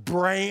 the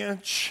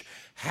branch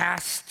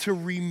has to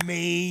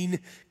remain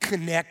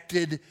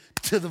connected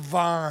to the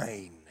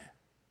vine.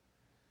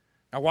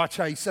 Now watch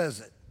how he says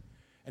it.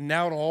 And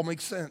now it all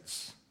makes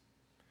sense.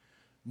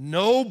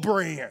 No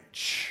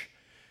branch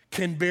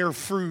can bear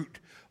fruit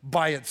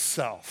by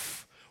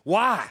itself.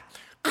 Why?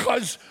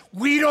 Because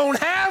we don't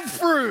have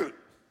fruit.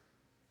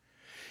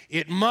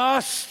 It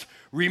must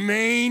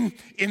remain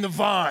in the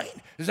vine.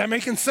 Is that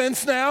making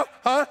sense now?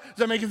 Huh? Is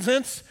that making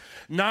sense?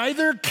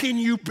 Neither can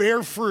you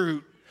bear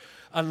fruit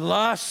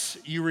unless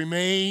you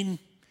remain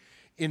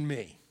in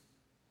me.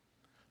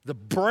 The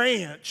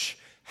branch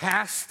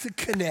has to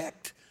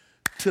connect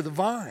to the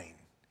vine.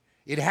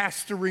 It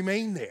has to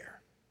remain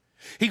there.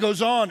 He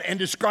goes on and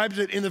describes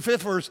it in the 5th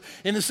verse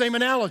in the same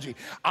analogy.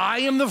 I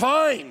am the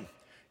vine.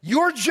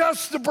 You're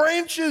just the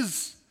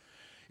branches.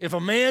 If a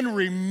man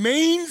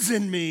remains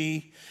in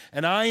me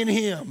and I in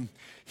him,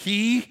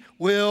 he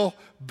will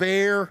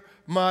bear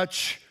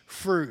much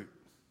fruit.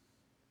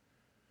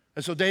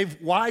 And so, Dave,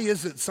 why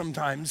is it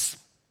sometimes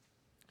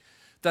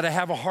that I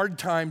have a hard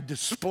time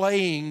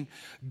displaying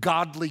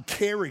godly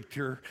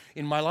character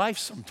in my life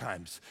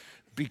sometimes?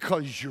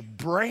 Because your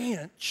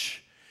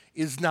branch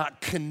is not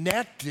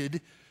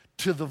connected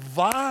to the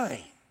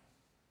vine.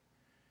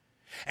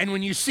 And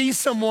when you see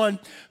someone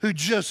who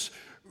just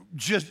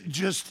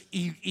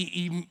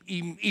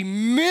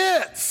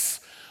emits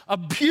a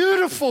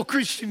beautiful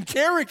Christian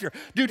character,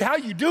 dude, how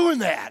you doing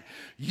that?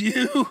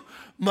 You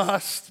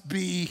must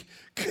be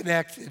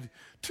connected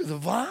to the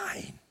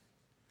vine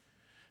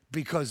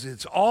because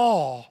it's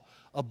all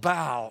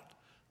about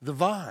the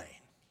vine.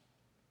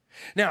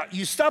 Now,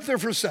 you stop there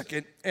for a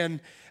second, and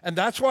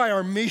that's why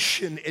our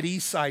mission at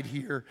Eastside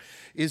here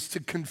is to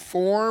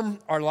conform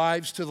our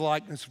lives to the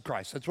likeness of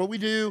Christ. That's what we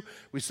do.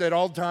 We say it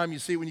all the time. You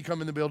see it when you come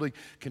in the building,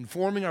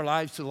 conforming our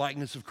lives to the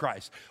likeness of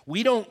Christ.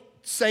 We don't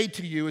say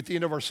to you at the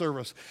end of our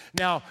service,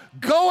 now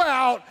go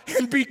out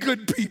and be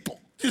good people.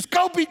 Just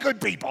go be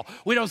good people.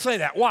 We don't say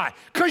that. Why?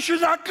 Because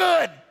you're not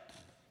good.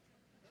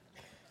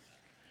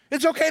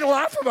 It's okay to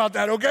laugh about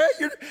that, okay?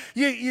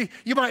 You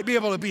might be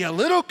able to be a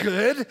little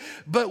good,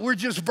 but we're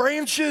just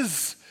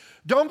branches.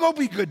 Don't go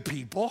be good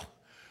people.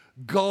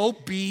 Go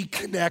be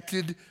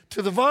connected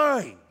to the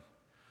vine,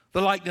 the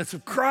likeness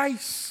of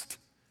Christ.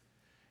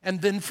 And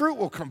then fruit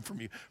will come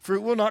from you.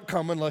 Fruit will not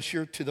come unless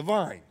you're to the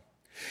vine.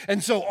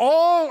 And so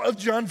all of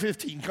John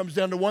 15 comes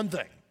down to one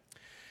thing.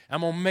 I'm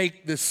going to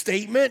make this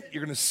statement.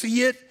 You're going to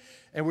see it,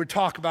 and we'll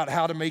talk about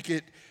how to make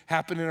it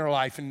happen in our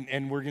life,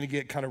 and we're going to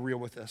get kind of real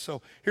with this.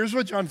 So here's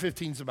what John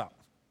 15 is about.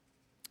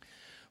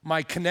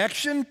 My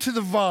connection to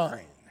the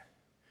vine,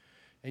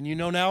 and you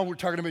know now we're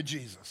talking about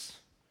Jesus.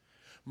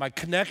 My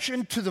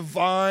connection to the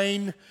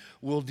vine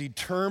will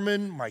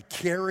determine my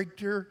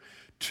character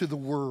to the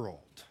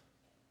world.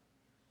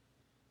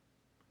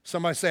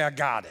 Somebody say, I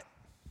got it.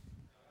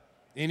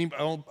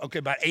 Okay,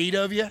 about 8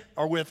 of you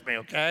are with me,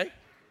 okay?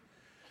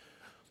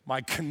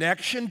 My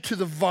connection to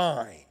the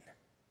vine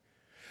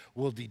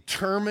will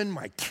determine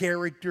my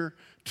character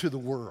to the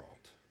world.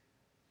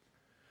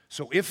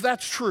 So if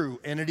that's true,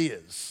 and it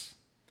is,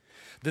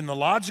 then the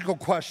logical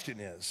question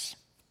is,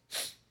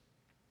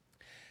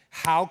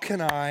 how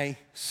can I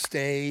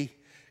stay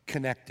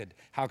connected?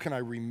 How can I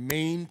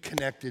remain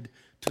connected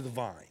to the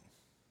vine?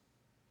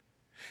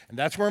 And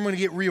that's where I'm going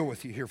to get real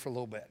with you here for a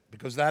little bit,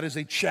 because that is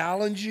a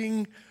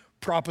challenging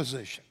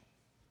proposition.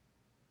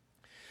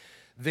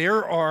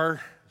 There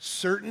are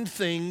certain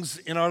things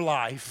in our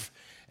life,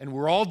 and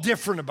we're all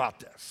different about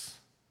this.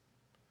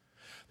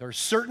 There are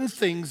certain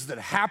things that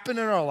happen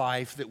in our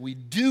life, that we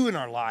do in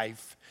our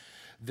life,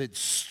 that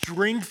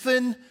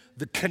strengthen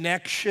the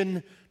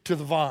connection to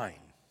the vine.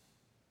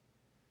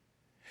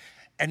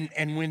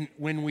 And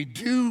when we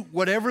do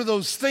whatever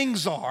those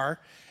things are,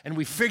 and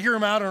we figure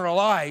them out in our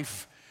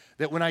life,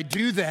 that when I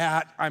do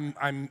that,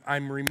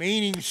 I'm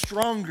remaining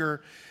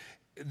stronger,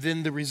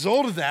 then the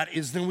result of that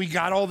is then we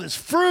got all this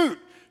fruit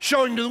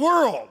showing to the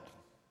world.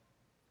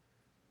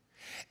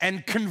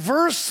 And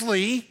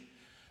conversely,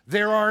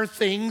 there are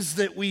things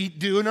that we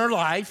do in our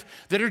life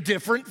that are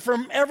different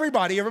from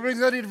everybody. Everybody's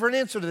got a different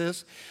answer to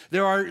this.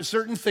 There are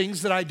certain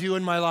things that I do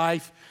in my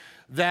life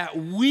that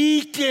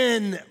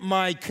weaken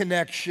my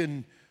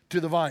connection to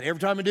the vine.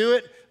 Every time I do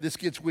it, this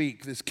gets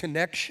weak. This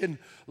connection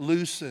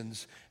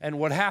loosens. And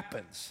what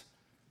happens?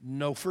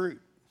 No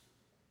fruit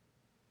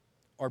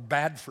or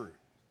bad fruit.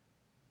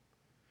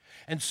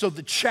 And so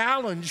the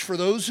challenge for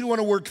those who want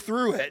to work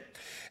through it,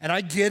 and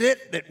I get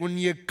it that when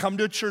you come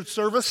to a church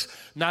service,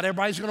 not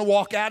everybody's going to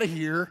walk out of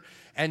here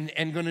and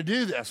going to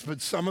do this,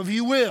 but some of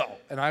you will,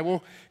 and I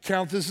will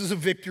count this as a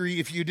victory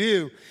if you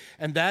do,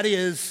 and that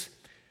is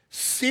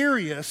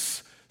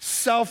serious,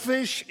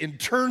 selfish,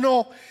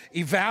 internal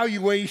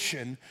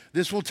evaluation.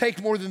 This will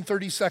take more than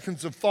 30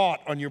 seconds of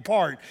thought on your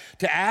part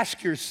to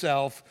ask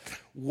yourself,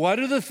 what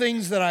are the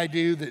things that I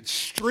do that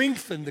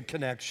strengthen the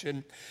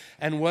connection,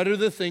 and what are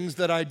the things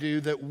that I do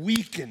that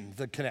weaken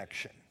the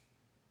connection?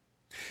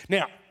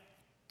 Now,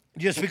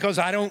 just because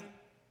I don't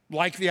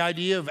like the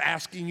idea of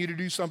asking you to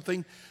do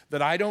something that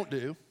I don't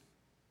do,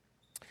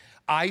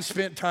 I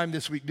spent time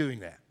this week doing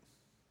that.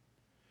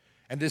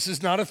 And this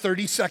is not a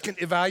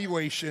 30-second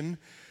evaluation.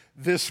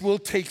 This will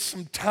take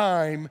some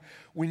time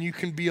when you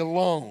can be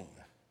alone.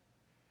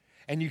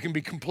 And you can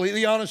be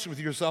completely honest with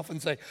yourself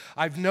and say,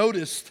 I've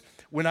noticed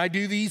when I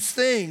do these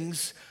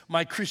things,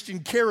 my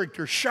Christian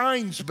character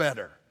shines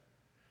better.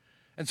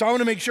 And so I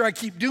want to make sure I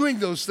keep doing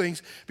those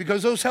things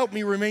because those help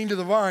me remain to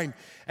the vine.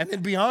 And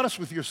then be honest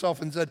with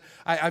yourself and said,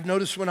 I've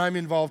noticed when I'm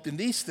involved in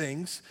these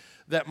things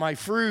that my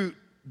fruit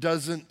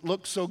doesn't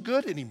look so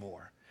good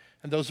anymore.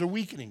 And those are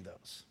weakening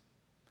those.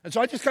 And so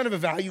I just kind of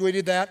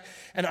evaluated that.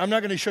 And I'm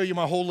not going to show you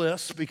my whole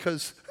list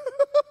because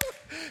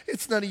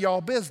it's none of y'all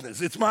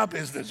business. It's my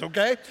business,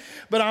 okay?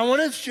 But I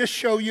want to just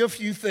show you a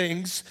few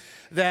things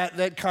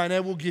that kind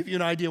of will give you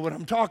an idea what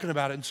I'm talking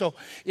about. And so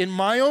in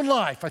my own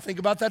life, I think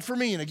about that for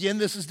me. And again,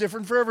 this is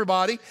different for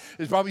everybody.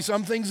 There's probably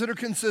some things that are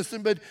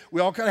consistent, but we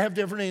all kind of have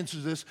different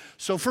answers to this.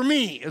 So for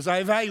me, as I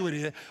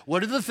evaluated it,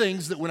 what are the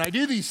things that when I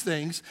do these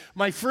things,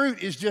 my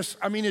fruit is just,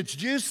 it's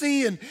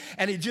juicy and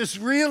it just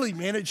really,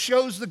 man, it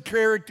shows the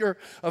character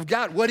of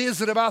God. What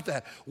is it about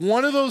that?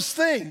 One of those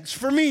things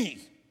for me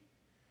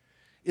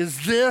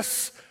is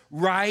this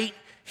right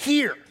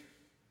here.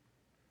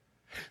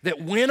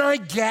 That when I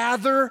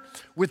gather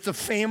with the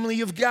family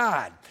of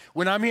God,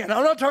 when I'm here, and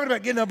I'm not talking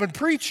about getting up and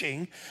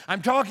preaching,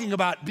 I'm talking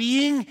about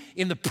being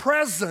in the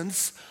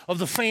presence of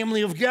the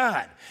family of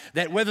God.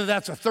 That whether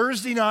that's a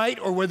Thursday night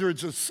or whether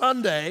it's a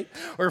Sunday,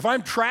 or if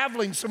I'm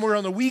traveling somewhere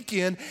on the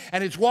weekend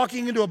and it's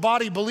walking into a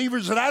body of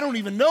believers that I don't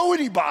even know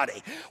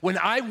anybody, when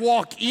I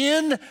walk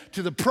in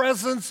to the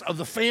presence of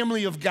the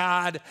family of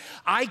God,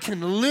 I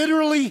can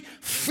literally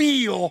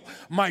feel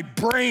my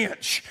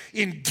branch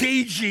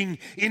engaging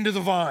into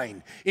the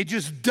vine. It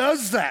just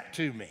does that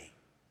to me.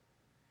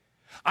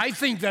 I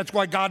think that's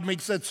why God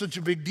makes that such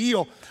a big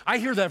deal. I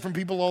hear that from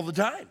people all the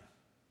time.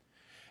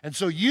 And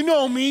so you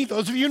know me,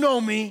 those of you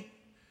know me,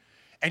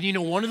 and you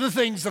know one of the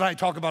things that I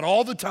talk about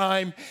all the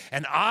time,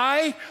 and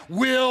I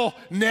will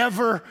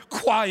never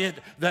quiet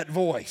that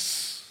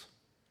voice,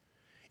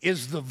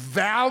 is the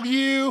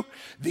value,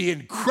 the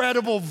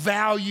incredible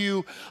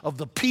value of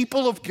the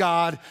people of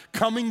God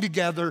coming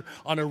together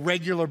on a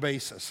regular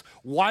basis.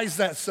 Why is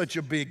that such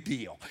a big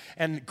deal?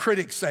 And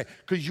critics say,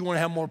 because you want to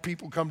have more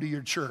people come to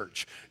your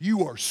church.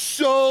 You are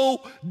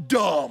so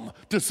dumb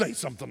to say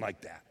something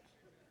like that.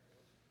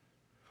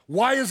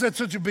 Why is that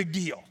such a big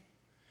deal?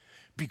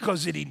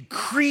 Because it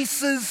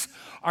increases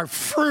our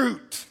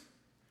fruit.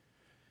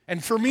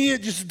 And for me,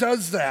 it just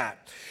does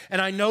that.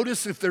 And I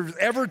notice if there's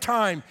ever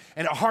time,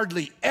 and it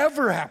hardly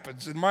ever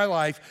happens in my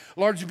life,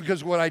 largely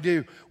because of what I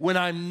do, when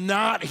I'm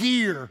not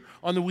here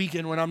on the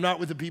weekend, when I'm not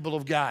with the people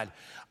of God,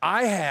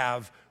 I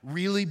have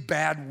really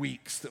bad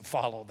weeks that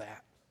follow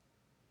that.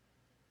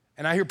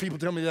 And I hear people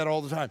tell me that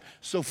all the time.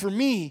 So for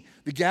me,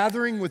 the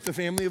gathering with the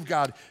family of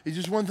God is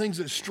just one of the things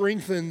that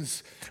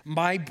strengthens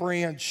my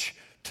branch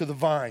to the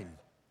vine.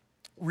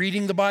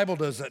 Reading the Bible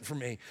does that for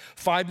me.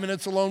 5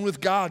 minutes alone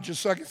with God,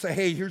 just so I can say,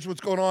 hey, here's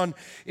what's going on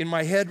in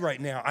my head right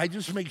now. I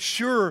just make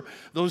sure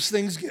those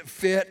things get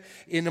fit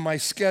into my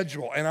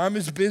schedule. And I'm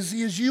as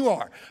busy as you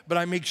are, but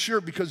I make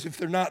sure, because if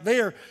they're not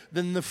there,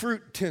 then the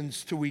fruit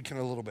tends to weaken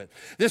a little bit.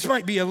 This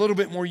might be a little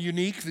bit more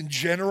unique than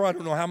general. I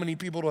don't know how many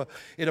people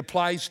it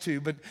applies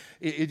to, but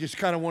it just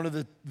kind of one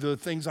of the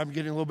things I'm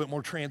getting a little bit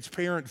more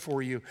transparent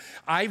for you.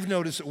 I've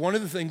noticed that one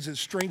of the things that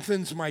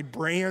strengthens my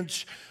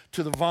branch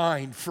to the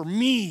vine, for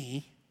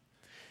me,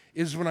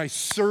 is when I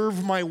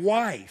serve my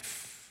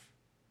wife.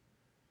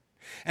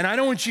 And I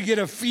don't want you to get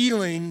a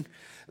feeling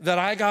that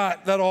I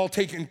got that all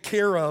taken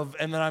care of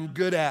and that I'm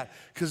good at,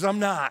 because I'm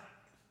not.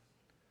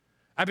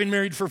 I've been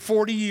married for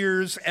 40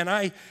 years and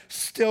I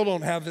still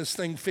don't have this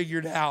thing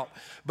figured out.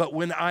 But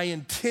when I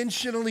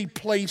intentionally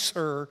place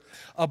her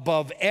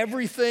above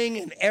everything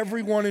and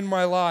everyone in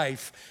my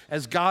life,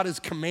 as God has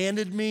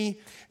commanded me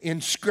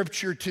in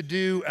Scripture to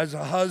do as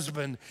a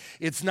husband,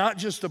 it's not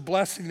just a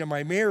blessing to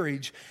my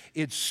marriage,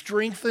 it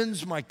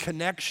strengthens my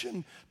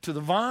connection to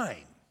the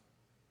vine.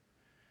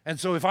 And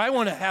so if I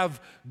want to have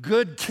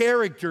good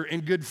character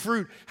and good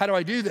fruit, how do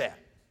I do that?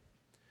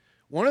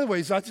 One of the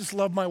ways, I just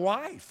love my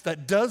wife.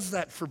 That does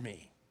that for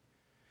me.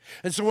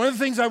 And so one of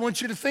the things I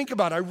want you to think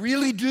about, I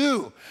really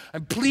do,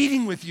 I'm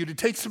pleading with you to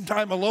take some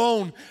time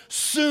alone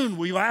soon.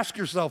 Will you ask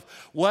yourself,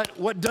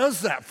 what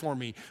does that for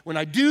me? When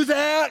I do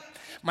that,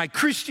 my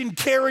Christian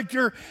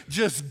character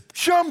just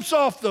jumps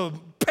off the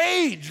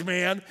page,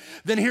 man,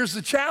 then here's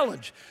the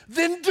challenge.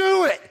 Then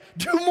do it.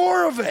 Do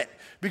more of it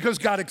because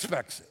God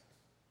expects it.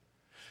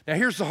 Now,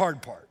 here's the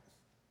hard part.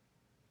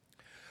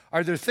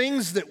 Are there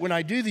things that when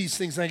I do these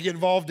things and I get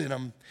involved in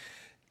them,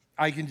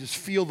 I can just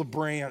feel the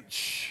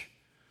branch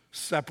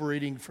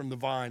separating from the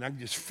vine. I can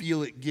just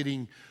feel it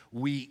getting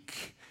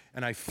weak,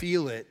 and I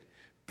feel it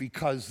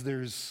because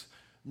there's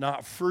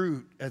not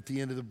fruit at the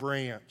end of the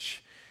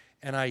branch.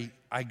 And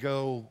I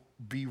go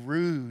be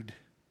rude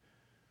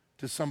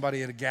to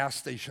somebody at a gas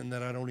station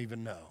that I don't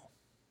even know.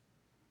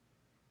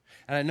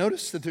 And I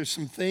notice that there's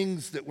some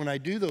things that when I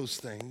do those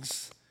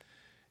things,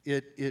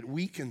 it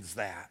weakens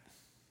that.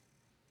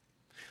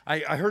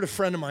 I heard a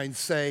friend of mine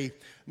say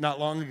not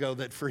long ago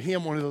that for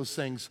him, one of those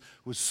things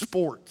was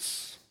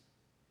sports.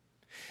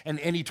 And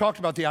he talked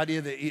about the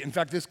idea that, in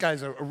fact, this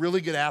guy's a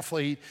really good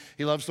athlete.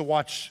 He loves to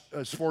watch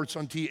sports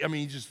on TV. I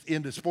mean, he's just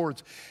into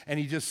sports. And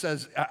he just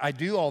says, I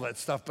do all that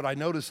stuff, but I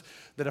notice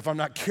that if I'm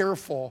not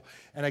careful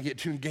and I get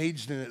too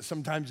engaged in it,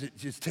 sometimes it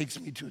just takes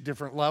me to a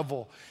different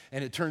level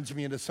and it turns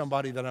me into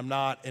somebody that I'm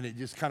not, and it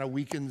just kind of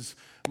weakens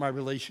my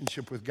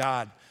relationship with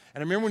God.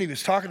 And I remember when he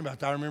was talking about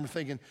that, I remember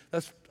thinking,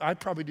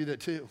 I'd probably do that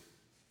too.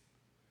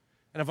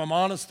 And if I'm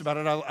honest about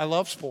it, I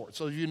love sports.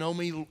 So if you know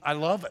me, I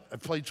love it.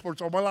 I've played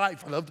sports all my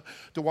life. I love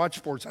to watch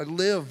sports. I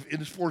live in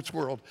the sports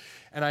world.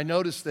 And I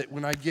notice that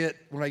when I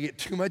get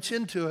too much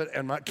into it and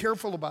I'm not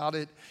careful about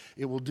it,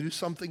 it will do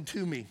something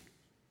to me.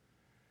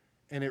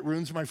 And it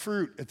ruins my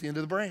fruit at the end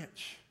of the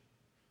branch.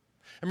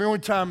 I remember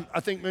one time, I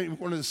think maybe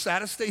one of the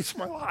saddest days of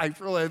my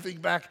life, really, I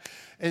think back,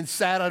 and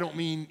sad, I don't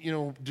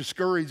mean,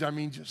 discouraged. I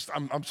mean, just,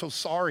 I'm so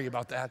sorry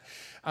about that.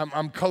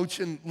 I'm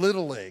coaching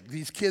Little League.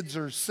 These kids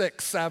are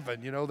 6,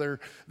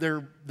 7,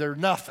 they're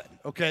nothing,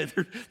 okay?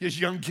 They're just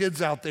young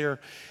kids out there.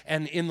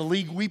 And in the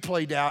league we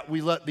played out,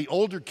 we let the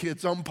older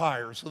kids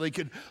umpire so they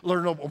could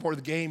learn a little more of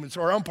the game. And so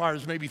our umpire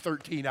is maybe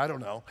 13, I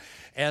don't know.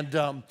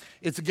 And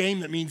it's a game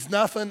that means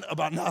nothing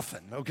about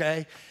nothing,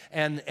 okay?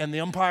 And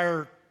the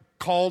umpire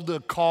called a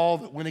call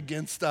that went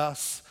against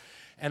us,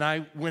 and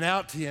I went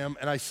out to him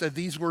and I said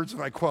these words,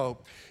 and I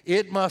quote,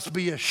 "It must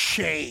be a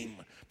shame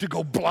to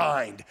go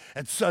blind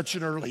at such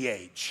an early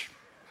age."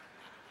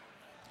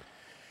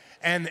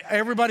 And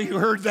everybody who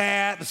heard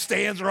that, the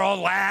stands were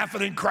all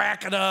laughing and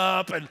cracking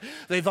up, and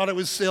they thought it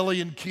was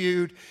silly and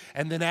cute.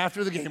 And then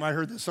after the game, I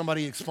heard that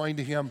somebody explained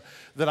to him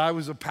that I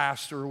was a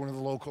pastor of one of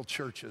the local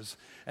churches,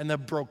 and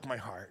that broke my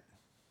heart.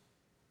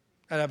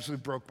 That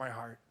absolutely broke my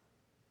heart.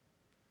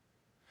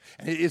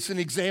 And it's an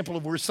example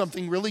of where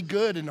something really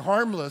good and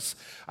harmless,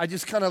 I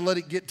just kind of let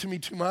it get to me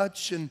too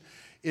much, and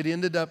it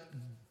ended up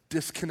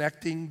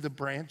disconnecting the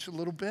branch a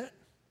little bit.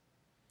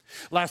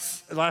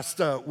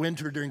 Last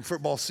winter during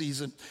football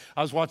season,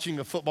 I was watching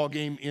a football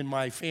game in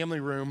my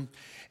family room,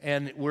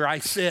 and where I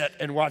sit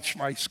and watch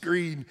my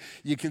screen,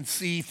 you can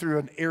see through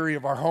an area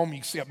of our home. You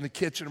can see up in the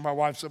kitchen, and my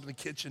wife's up in the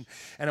kitchen,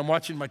 and I'm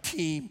watching my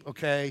team,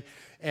 okay?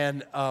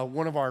 And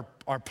one of our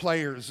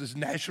players, this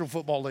National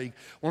Football League,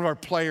 one of our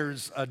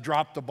players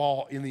dropped the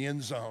ball in the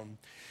end zone.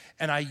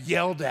 And I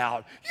yelled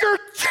out, "You're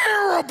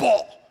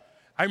terrible!"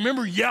 I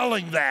remember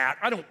yelling that.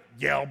 I don't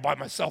yell by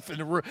myself in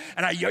the room.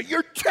 And I yell,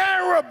 "You're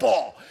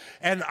terrible!"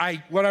 And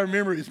what I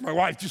remember is my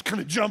wife just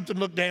kind of jumped and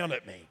looked down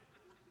at me.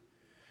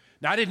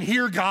 Now, I didn't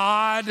hear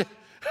God.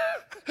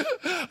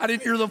 I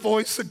didn't hear the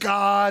voice of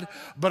God.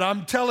 But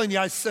I'm telling you,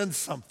 I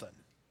sensed something.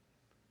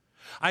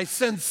 I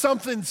sensed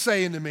something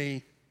saying to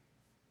me,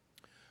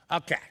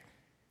 okay,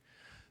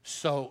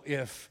 so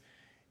if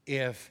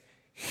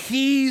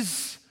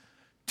he's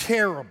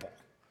terrible,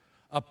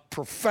 a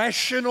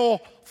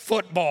professional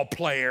football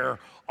player,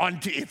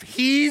 if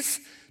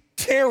he's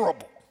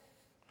terrible,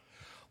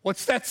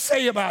 what's that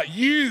say about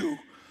you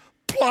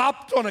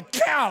plopped on a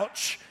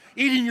couch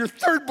eating your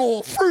third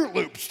bowl of Fruit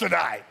Loops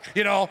tonight?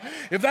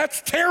 If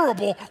that's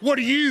terrible, what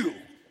are you?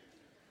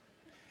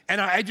 And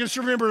I just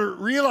remember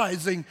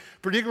realizing,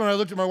 particularly when I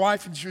looked at my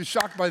wife and she was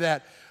shocked by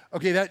that,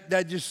 okay,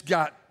 that just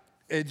got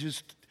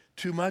just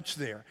too much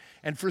there.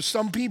 And for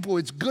some people,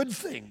 it's good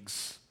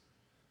things.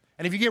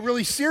 And if you get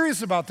really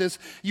serious about this,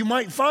 you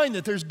might find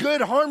that there's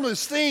good,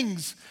 harmless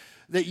things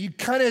that you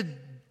kind of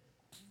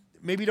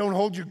maybe don't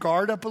hold your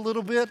guard up a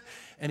little bit,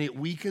 and it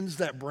weakens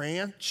that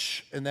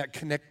branch and that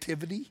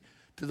connectivity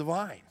to the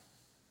vine.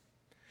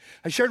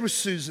 I shared with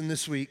Susan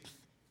this week,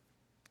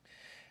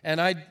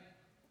 and I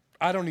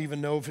don't even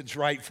know if it's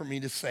right for me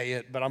to say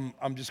it, but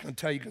I'm just going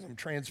to tell you because I'm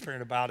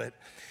transparent about it.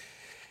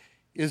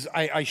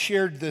 I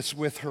shared this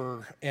with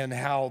her and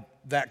how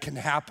that can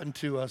happen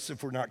to us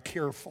if we're not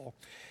careful.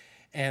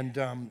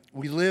 And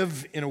we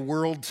live in a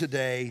world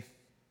today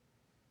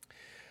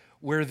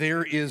where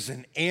there is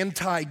an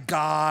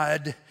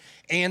anti-God,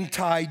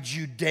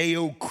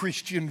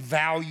 anti-Judeo-Christian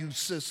value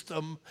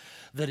system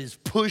that is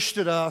pushed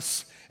at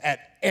us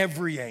at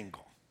every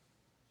angle.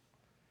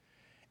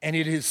 And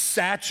it is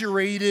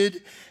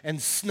saturated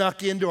and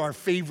snuck into our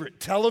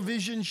favorite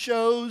television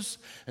shows,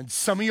 and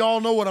some of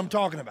y'all know what I'm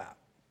talking about.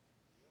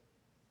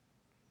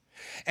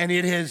 And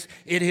it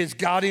has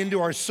got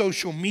into our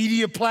social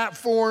media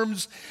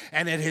platforms,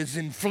 and it has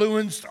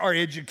influenced our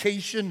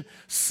education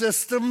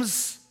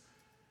systems.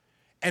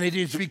 And it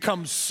has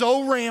become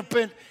so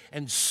rampant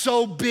and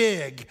so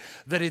big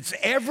that it's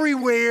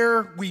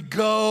everywhere we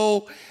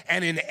go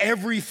and in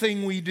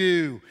everything we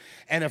do.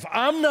 And if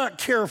I'm not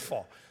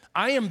careful,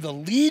 I am the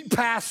lead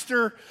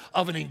pastor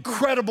of an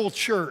incredible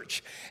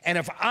church. And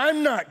if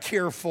I'm not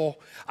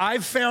careful,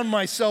 I've found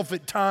myself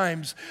at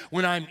times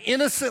when I'm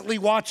innocently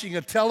watching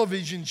a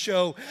television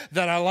show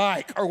that I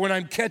like, or when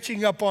I'm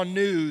catching up on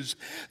news,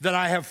 that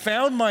I have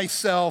found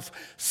myself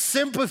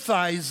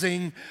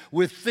sympathizing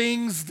with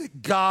things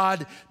that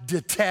God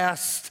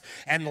detests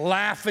and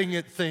laughing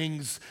at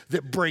things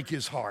that break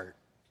his heart.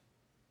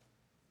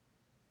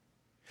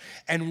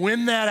 And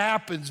when that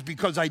happens,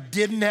 because I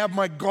didn't have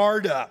my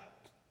guard up,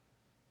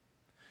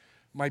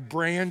 my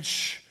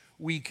branch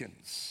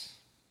weakens.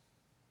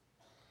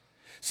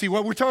 See,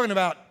 what we're talking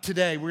about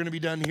today, we're going to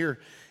be done here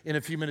in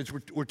a few minutes.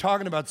 We're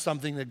talking about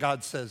something that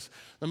God says,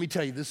 let me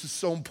tell you, this is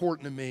so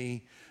important to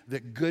me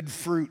that good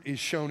fruit is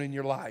shown in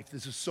your life.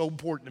 This is so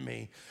important to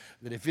me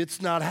that if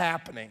it's not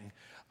happening,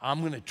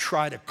 I'm going to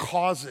try to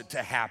cause it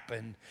to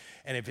happen.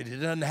 And if it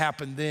doesn't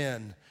happen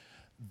then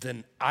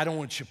I don't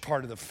want you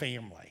part of the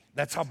family.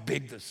 That's how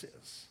big this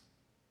is.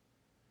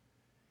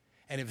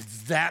 And if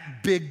it's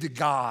that big to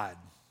God,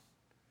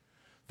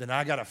 then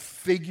I got to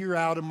figure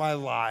out in my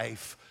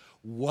life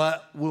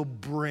what will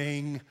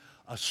bring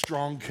a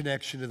strong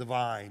connection to the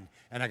vine.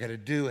 And I got to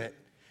do it.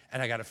 And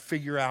I got to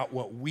figure out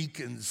what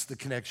weakens the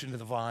connection to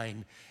the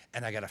vine.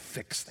 And I got to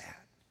fix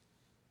that.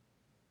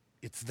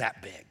 It's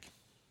that big.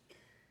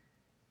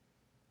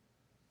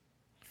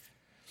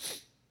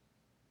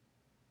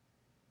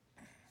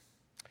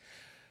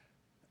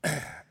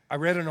 I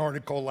read an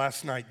article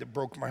last night that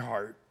broke my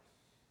heart.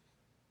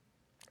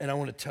 And I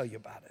want to tell you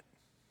about it.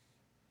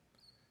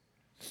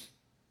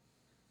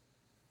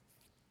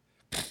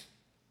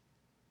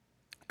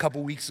 A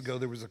couple weeks ago,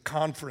 there was a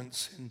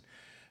conference in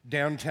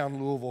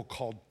downtown Louisville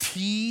called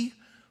T4G,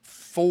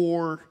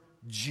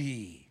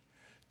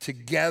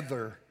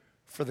 Together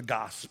for the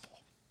Gospel.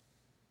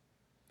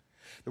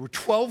 There were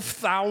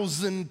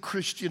 12,000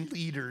 Christian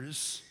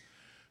leaders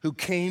who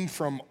came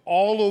from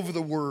all over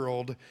the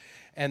world,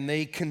 and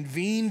they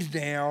convened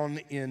down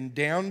in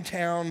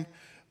downtown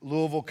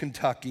Louisville,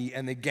 Kentucky,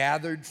 and they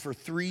gathered for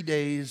 3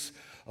 days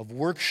of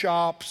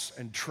workshops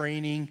and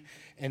training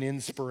and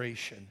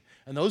inspiration.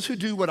 And those who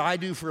do what I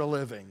do for a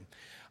living,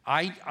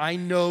 I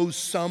know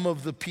some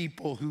of the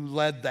people who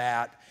led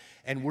that,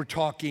 and we're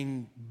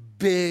talking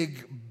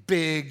big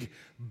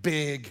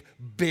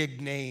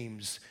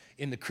names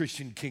in the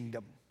Christian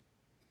kingdom.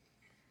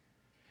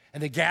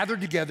 And they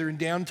gathered together in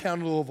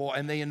downtown Louisville,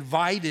 and they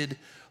invited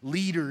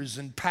leaders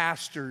and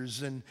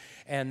pastors and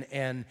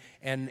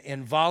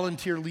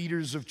volunteer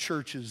leaders of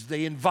churches.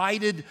 They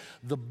invited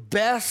the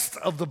best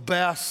of the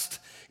best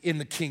in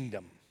the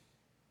kingdom.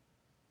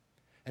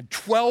 And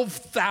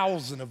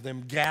 12,000 of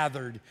them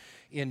gathered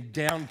in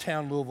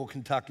downtown Louisville,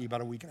 Kentucky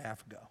about a week and a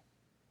half ago.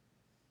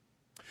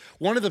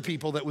 One of the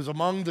people that was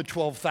among the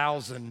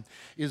 12,000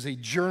 is a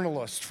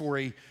journalist for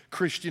a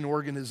Christian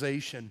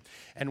organization.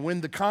 And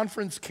when the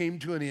conference came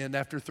to an end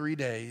after 3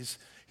 days,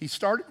 he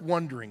started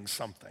wondering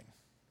something.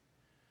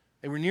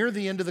 They were near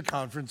the end of the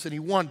conference, and he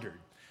wondered.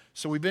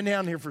 So we've been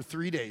down here for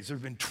 3 days. There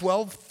have been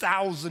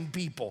 12,000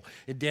 people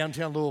in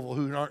downtown Louisville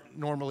who aren't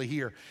normally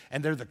here.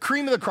 And they're the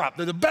cream of the crop.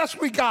 They're the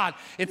best we got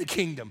in the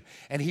kingdom.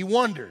 And he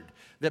wondered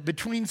that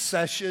between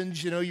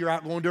sessions, you're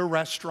out going to a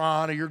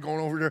restaurant or you're going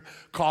over to a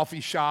coffee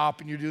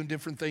shop and you're doing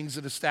different things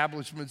at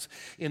establishments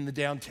in the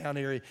downtown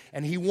area.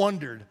 And he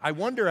wondered, I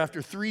wonder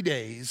after 3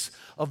 days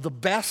of the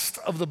best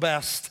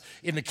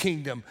in the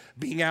kingdom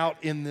being out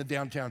in the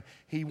downtown,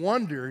 he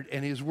wondered,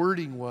 and his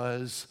wording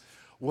was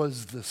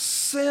the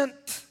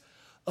scent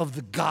of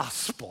the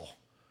gospel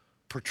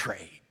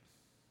portrayed?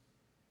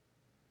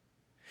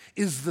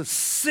 Is the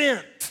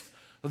scent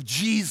of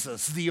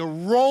Jesus, the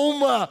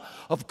aroma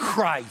of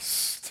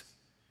Christ,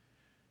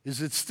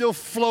 is it still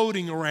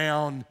floating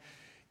around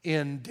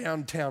in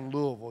downtown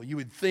Louisville? You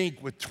would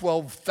think with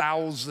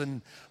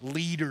 12,000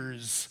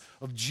 leaders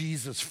of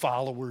Jesus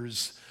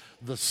followers,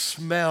 the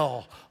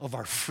smell of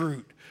our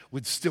fruit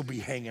would still be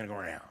hanging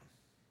around.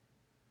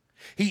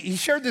 He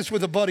shared this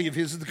with a buddy of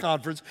his at the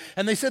conference,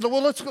 and they said,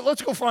 well, let's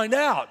go find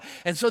out.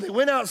 And so they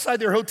went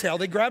outside their hotel.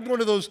 They grabbed one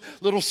of those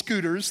little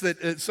scooters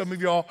that some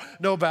of y'all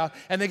know about,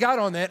 and they got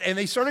on that, and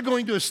they started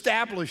going to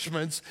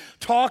establishments,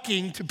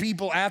 talking to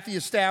people at the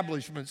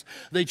establishments.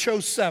 They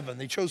chose 7.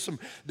 They chose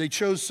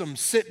some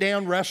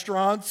sit-down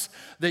restaurants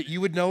that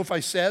you would know if I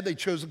said. They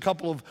chose a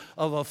couple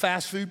of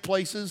fast food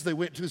places. They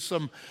went to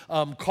some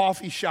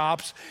coffee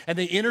shops, and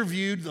they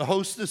interviewed the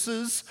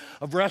hostesses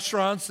of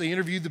restaurants. They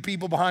interviewed the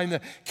people behind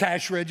the cash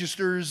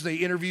registers. They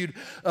interviewed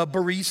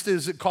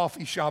baristas at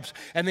coffee shops,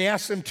 and they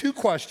asked them 2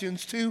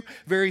 questions, 2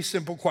 very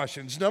simple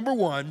questions. Number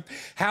 1,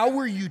 how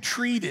were you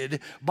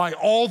treated by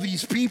all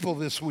these people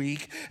this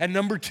week? And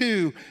number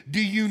 2,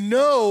 do you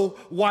know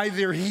why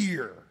they're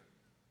here?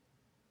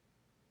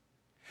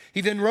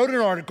 He then wrote an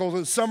article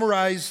that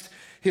summarized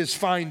his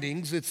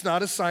findings. It's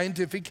not a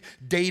scientific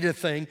data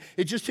thing.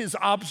 It's just his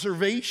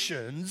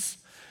observations.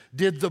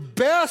 Did the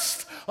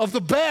best of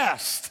the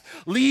best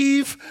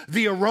leave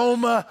the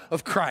aroma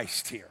of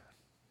Christ here?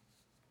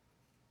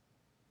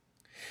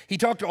 He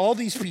talked to all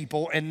these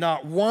people, and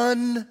not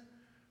one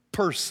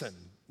person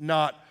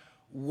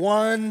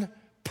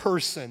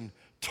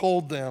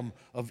told them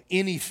of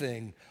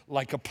anything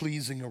like a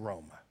pleasing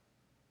aroma.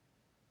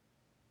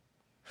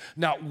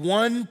 Not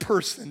one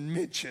person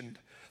mentioned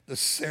the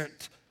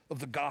scent of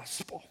the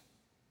gospel.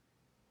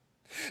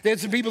 They had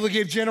some people that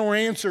gave general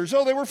answers.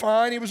 Oh, they were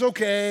fine, it was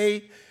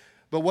okay.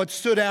 But what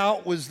stood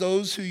out was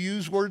those who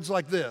used words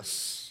like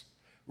this: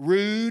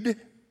 rude,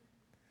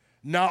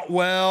 not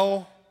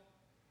well,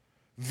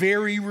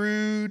 very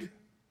rude,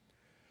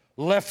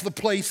 left the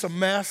place a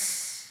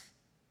mess.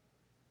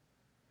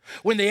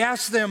 When they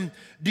asked them,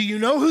 do you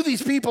know who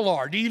these people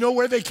are? Do you know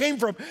where they came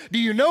from? Do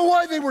you know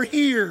why they were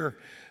here?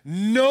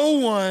 No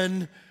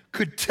one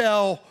could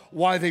tell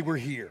why they were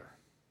here.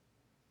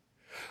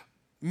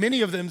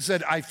 Many of them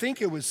said, I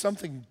think it was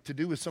something to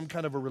do with some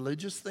kind of a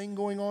religious thing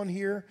going on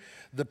here.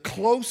 The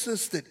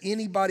closest that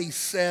anybody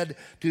said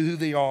to who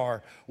they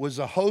are was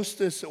a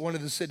hostess at one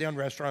of the sit-down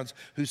restaurants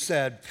who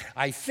said,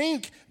 I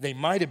think they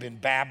might have been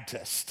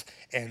Baptist,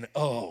 and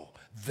oh,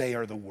 they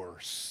are the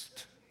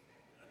worst.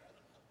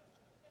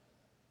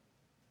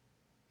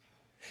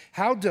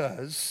 How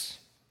does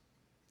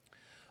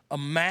a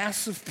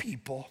mass of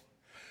people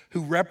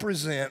who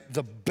represent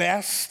the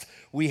best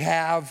we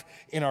have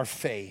in our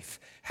faith,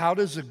 how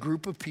does a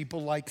group of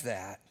people like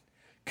that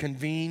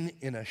convene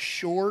in a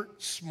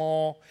short,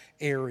 small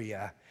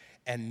area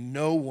and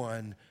no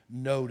one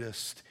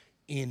noticed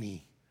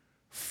any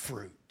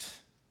fruit?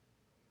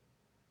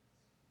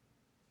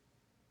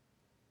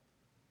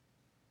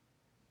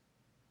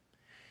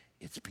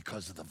 It's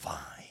because of the vine.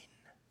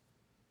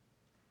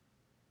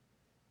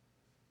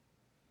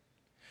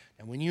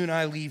 And when you and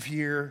I leave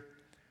here,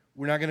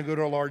 we're not going to go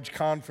to a large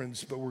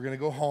conference, but we're going to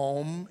go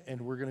home and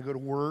we're going to go to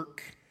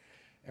work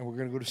and we're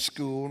going to go to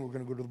school and we're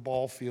going to go to the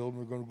ball field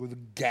and we're going to go to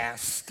the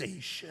gas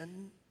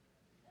station.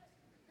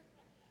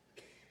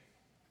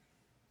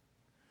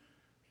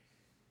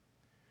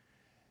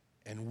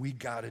 And we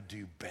got to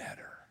do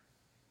better.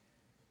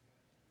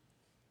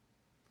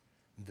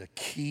 The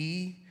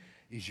key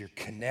is your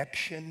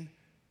connection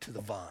to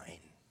the vine.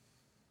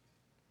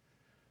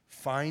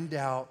 Find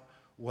out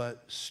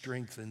what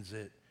strengthens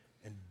it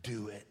and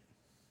do it.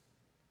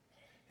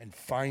 And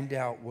find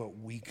out what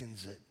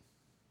weakens it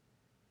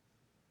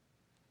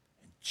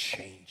and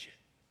change it.